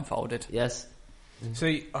Kombat blindfolded. Yes.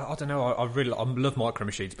 See, I don't know. I love Micro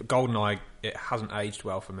Machines, but GoldenEye, it hasn't aged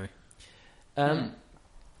well for me.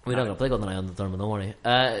 We're not gonna play GoldenEye on the tournament. Don't worry.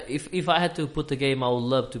 If I had to put the game, I would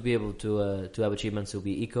love to be able to have achievements. It would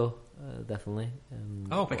be Eco, definitely.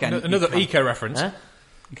 Another Eco reference. Huh?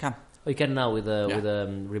 You can. Oh, you can now with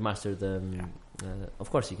remastered. Of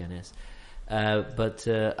course, you can. Yes. But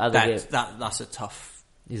other games. That's a tough.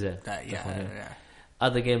 Is it? Yeah.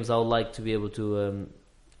 Other games, I would like to be able to.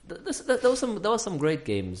 There was some great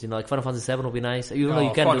games, like Final Fantasy VII would be nice.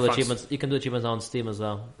 You can do achievements. You can do achievements on Steam as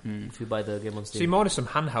well if you buy the game on Steam. See, minus some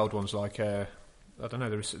handheld ones like I don't know.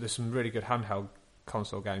 There's some really good handheld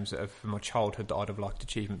console games that are from my childhood that I'd have liked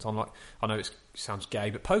achievements on. Like, I know it sounds gay,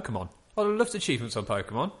 but Pokemon. I'd have loved achievements on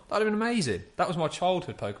Pokemon. That'd have been amazing. That was my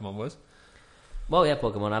childhood. Pokemon was. Well, yeah,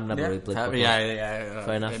 Pokemon. I've never really played Pokemon. Yeah.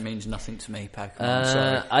 Fair enough. It means nothing to me,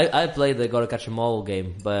 Pokemon. I played the Gotta Catch 'Em All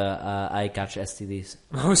game, but I catch STDs.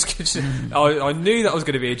 I knew that was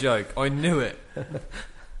going to be a joke. I knew it.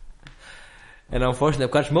 And unfortunately,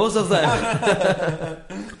 I've catched most of them.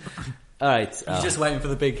 All right. You're just waiting for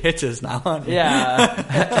the big hitters now, aren't you? Yeah.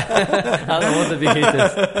 I don't want the big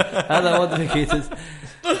hitters.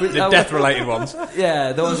 The death-related ones.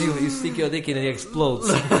 Yeah, the ones you stick your dick in and it explodes.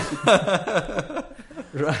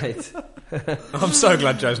 Right. I'm so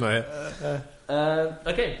glad Joe's not here.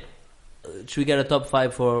 Okay. Should we get a top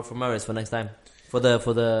 5 for Marius for next time? For the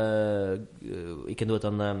we can do it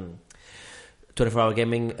on 24-hour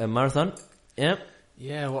gaming marathon. Yeah.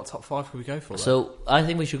 Yeah. What top 5 could we go for? So I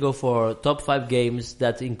think we should go for top 5 games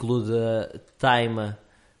that include time.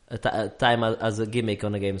 Time as a gimmick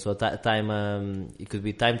on a game. So time, it could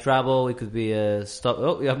be time travel. It could be stop.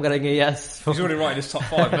 Oh, I'm getting a yes. He's already writing his top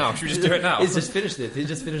 5 now. Should we just do it now? He's just finished it. He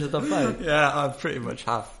just finished the top 5. Yeah, I pretty much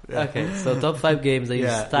have. Yeah. Okay, so top 5 games that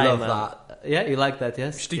use time. Love that. Yeah, you like that?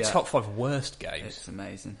 Yes. We should do top 5 worst games. It's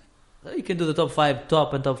amazing. You can do the top 5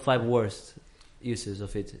 top and top 5 worst uses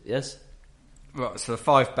of it. Yes. Right. So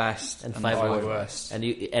 5 best and 5 worst.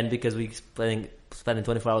 And because we spending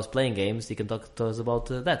 24 hours playing games, you can talk to us about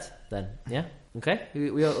that then. Yeah? Okay?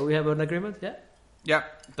 We have an agreement? Yeah? Yeah.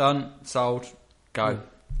 Done. Sold. Go.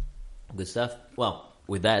 Good stuff. Well,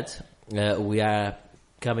 with that, we are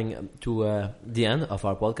coming to the end of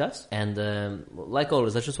our podcast. And like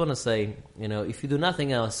always, I just want to say, if you do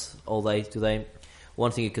nothing else all day today,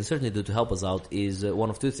 one thing you can certainly do to help us out is one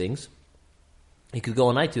of 2 things. You could go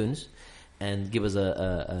on iTunes and give us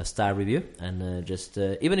a star review, and just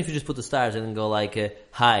even if you just put the stars and go like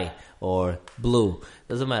hi or blue,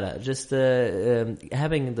 doesn't matter. Just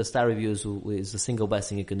having the star reviews is the single best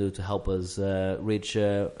thing you can do to help us reach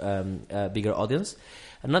a bigger audience.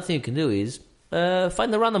 Another thing you can do is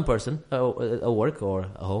find a random person at work or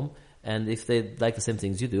at home, and if they like the same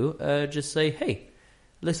things you do, just say, hey,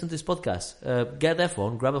 listen to this podcast. Get their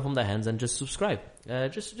phone, grab it from their hands, and just subscribe.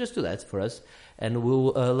 Just do that for us, and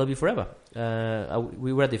we'll love you forever. Are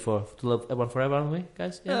we ready to love everyone forever, aren't we,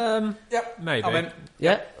 guys? Yeah. Yep, maybe. I mean,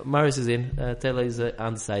 yeah, Marius is in. Taylor is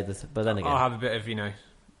undecided, but then again, I'll have a bit of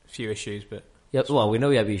few issues, but yeah. Well, we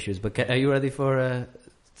know you have issues, but are you ready for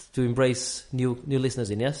to embrace new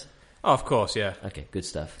listeners in? Yes. Oh, of course, yeah. Okay, good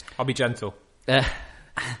stuff. I'll be gentle.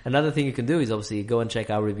 Another thing you can do is obviously go and check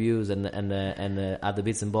our reviews and other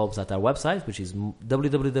bits and bobs at our website, which is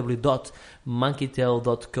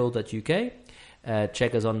www.monkeytail.co.uk.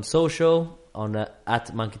 Check us on social on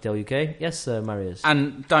at monkeytailuk. Yes, Marius.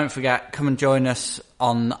 And don't forget, come and join us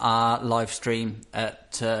on our live stream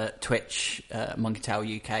at Twitch, Monkeytail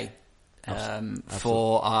UK,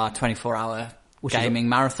 for our 24-hour gaming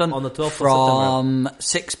marathon on the 12th from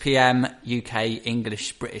 6 p.m. UK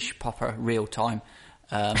English British proper real time.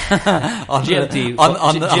 GMT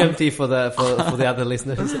for the other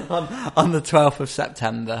listeners on the 12th of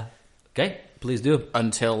September. Okay, please do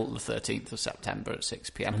until the 13th of September at 6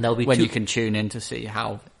 p.m. And when you can tune in to see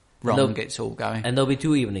how wrong it's all going. And there'll be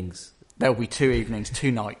 2 evenings. There'll be 2 evenings,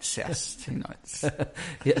 2 nights. Yes, 2 nights.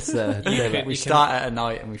 Yes, we start at a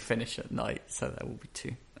night and we finish at night, so there will be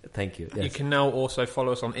 2. Thank you. Yes. You can now also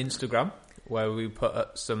follow us on Instagram, where we put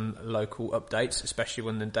up some local updates, especially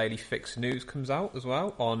when the Daily Fix news comes out as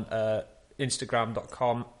well, on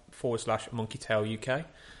Instagram.com/monkeytailuk. Okay.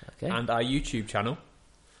 And our YouTube channel,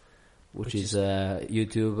 which is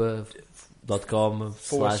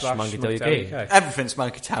youtube.com/monkeytailuk. Everything's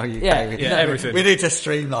Monkeytail UK. Yeah, everything. We need to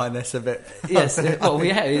streamline this a bit. Yes, well,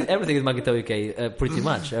 everything is Monkeytail UK, pretty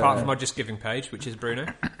much. Apart from our Just Giving page, which is Bruno.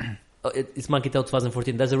 It's Monkeytail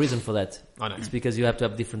 2014. There's a reason for that. I know. It's because you have to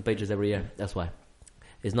have different pages every year. That's why.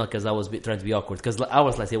 It's not because I was trying to be awkward. Because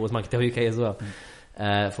ours last year was Monkeytail UK as well,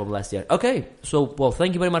 from last year. Okay, so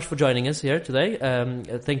thank you very much for joining us here today.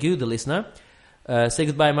 Thank you, the listener. Say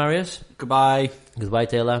goodbye, Marius. Goodbye. Goodbye,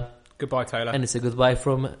 Taylor. Goodbye, Taylor. And it's a goodbye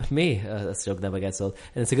from me. That joke never gets old.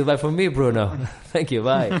 And it's a goodbye from me, Bruno. Thank you.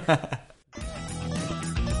 Bye.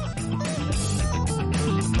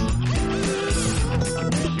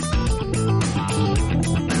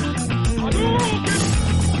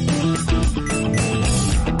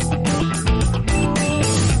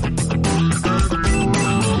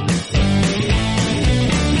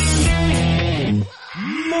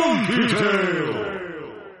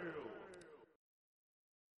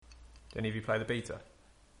 Did any of you play the beta?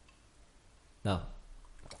 No.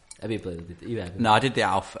 Have you played the beta? You haven't. No, I did the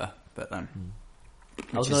alpha, but then...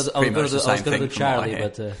 I was going to do Charlie,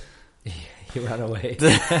 but he ran away.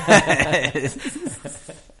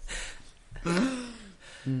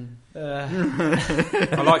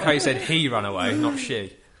 I like how you said he ran away, not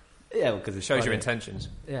she. Yeah, because it shows your intentions.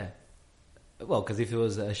 Yeah. Well, because if it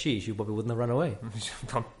was she probably wouldn't have run away.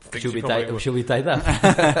 She'll be tied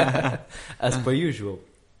up, as per usual.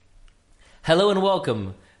 Hello and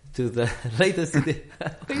welcome to the latest edition.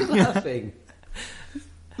 Why are you laughing?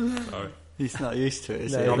 Sorry. He's not used to it,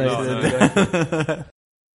 is he? I'm not.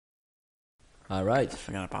 All right.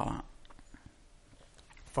 Forget about that.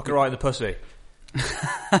 Fuck it right in the pussy.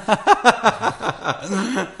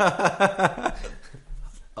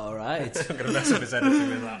 All right. I'm going to mess up his editing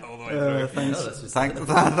with that all the way through.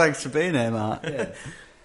 Thanks for being here, Mark. Yeah.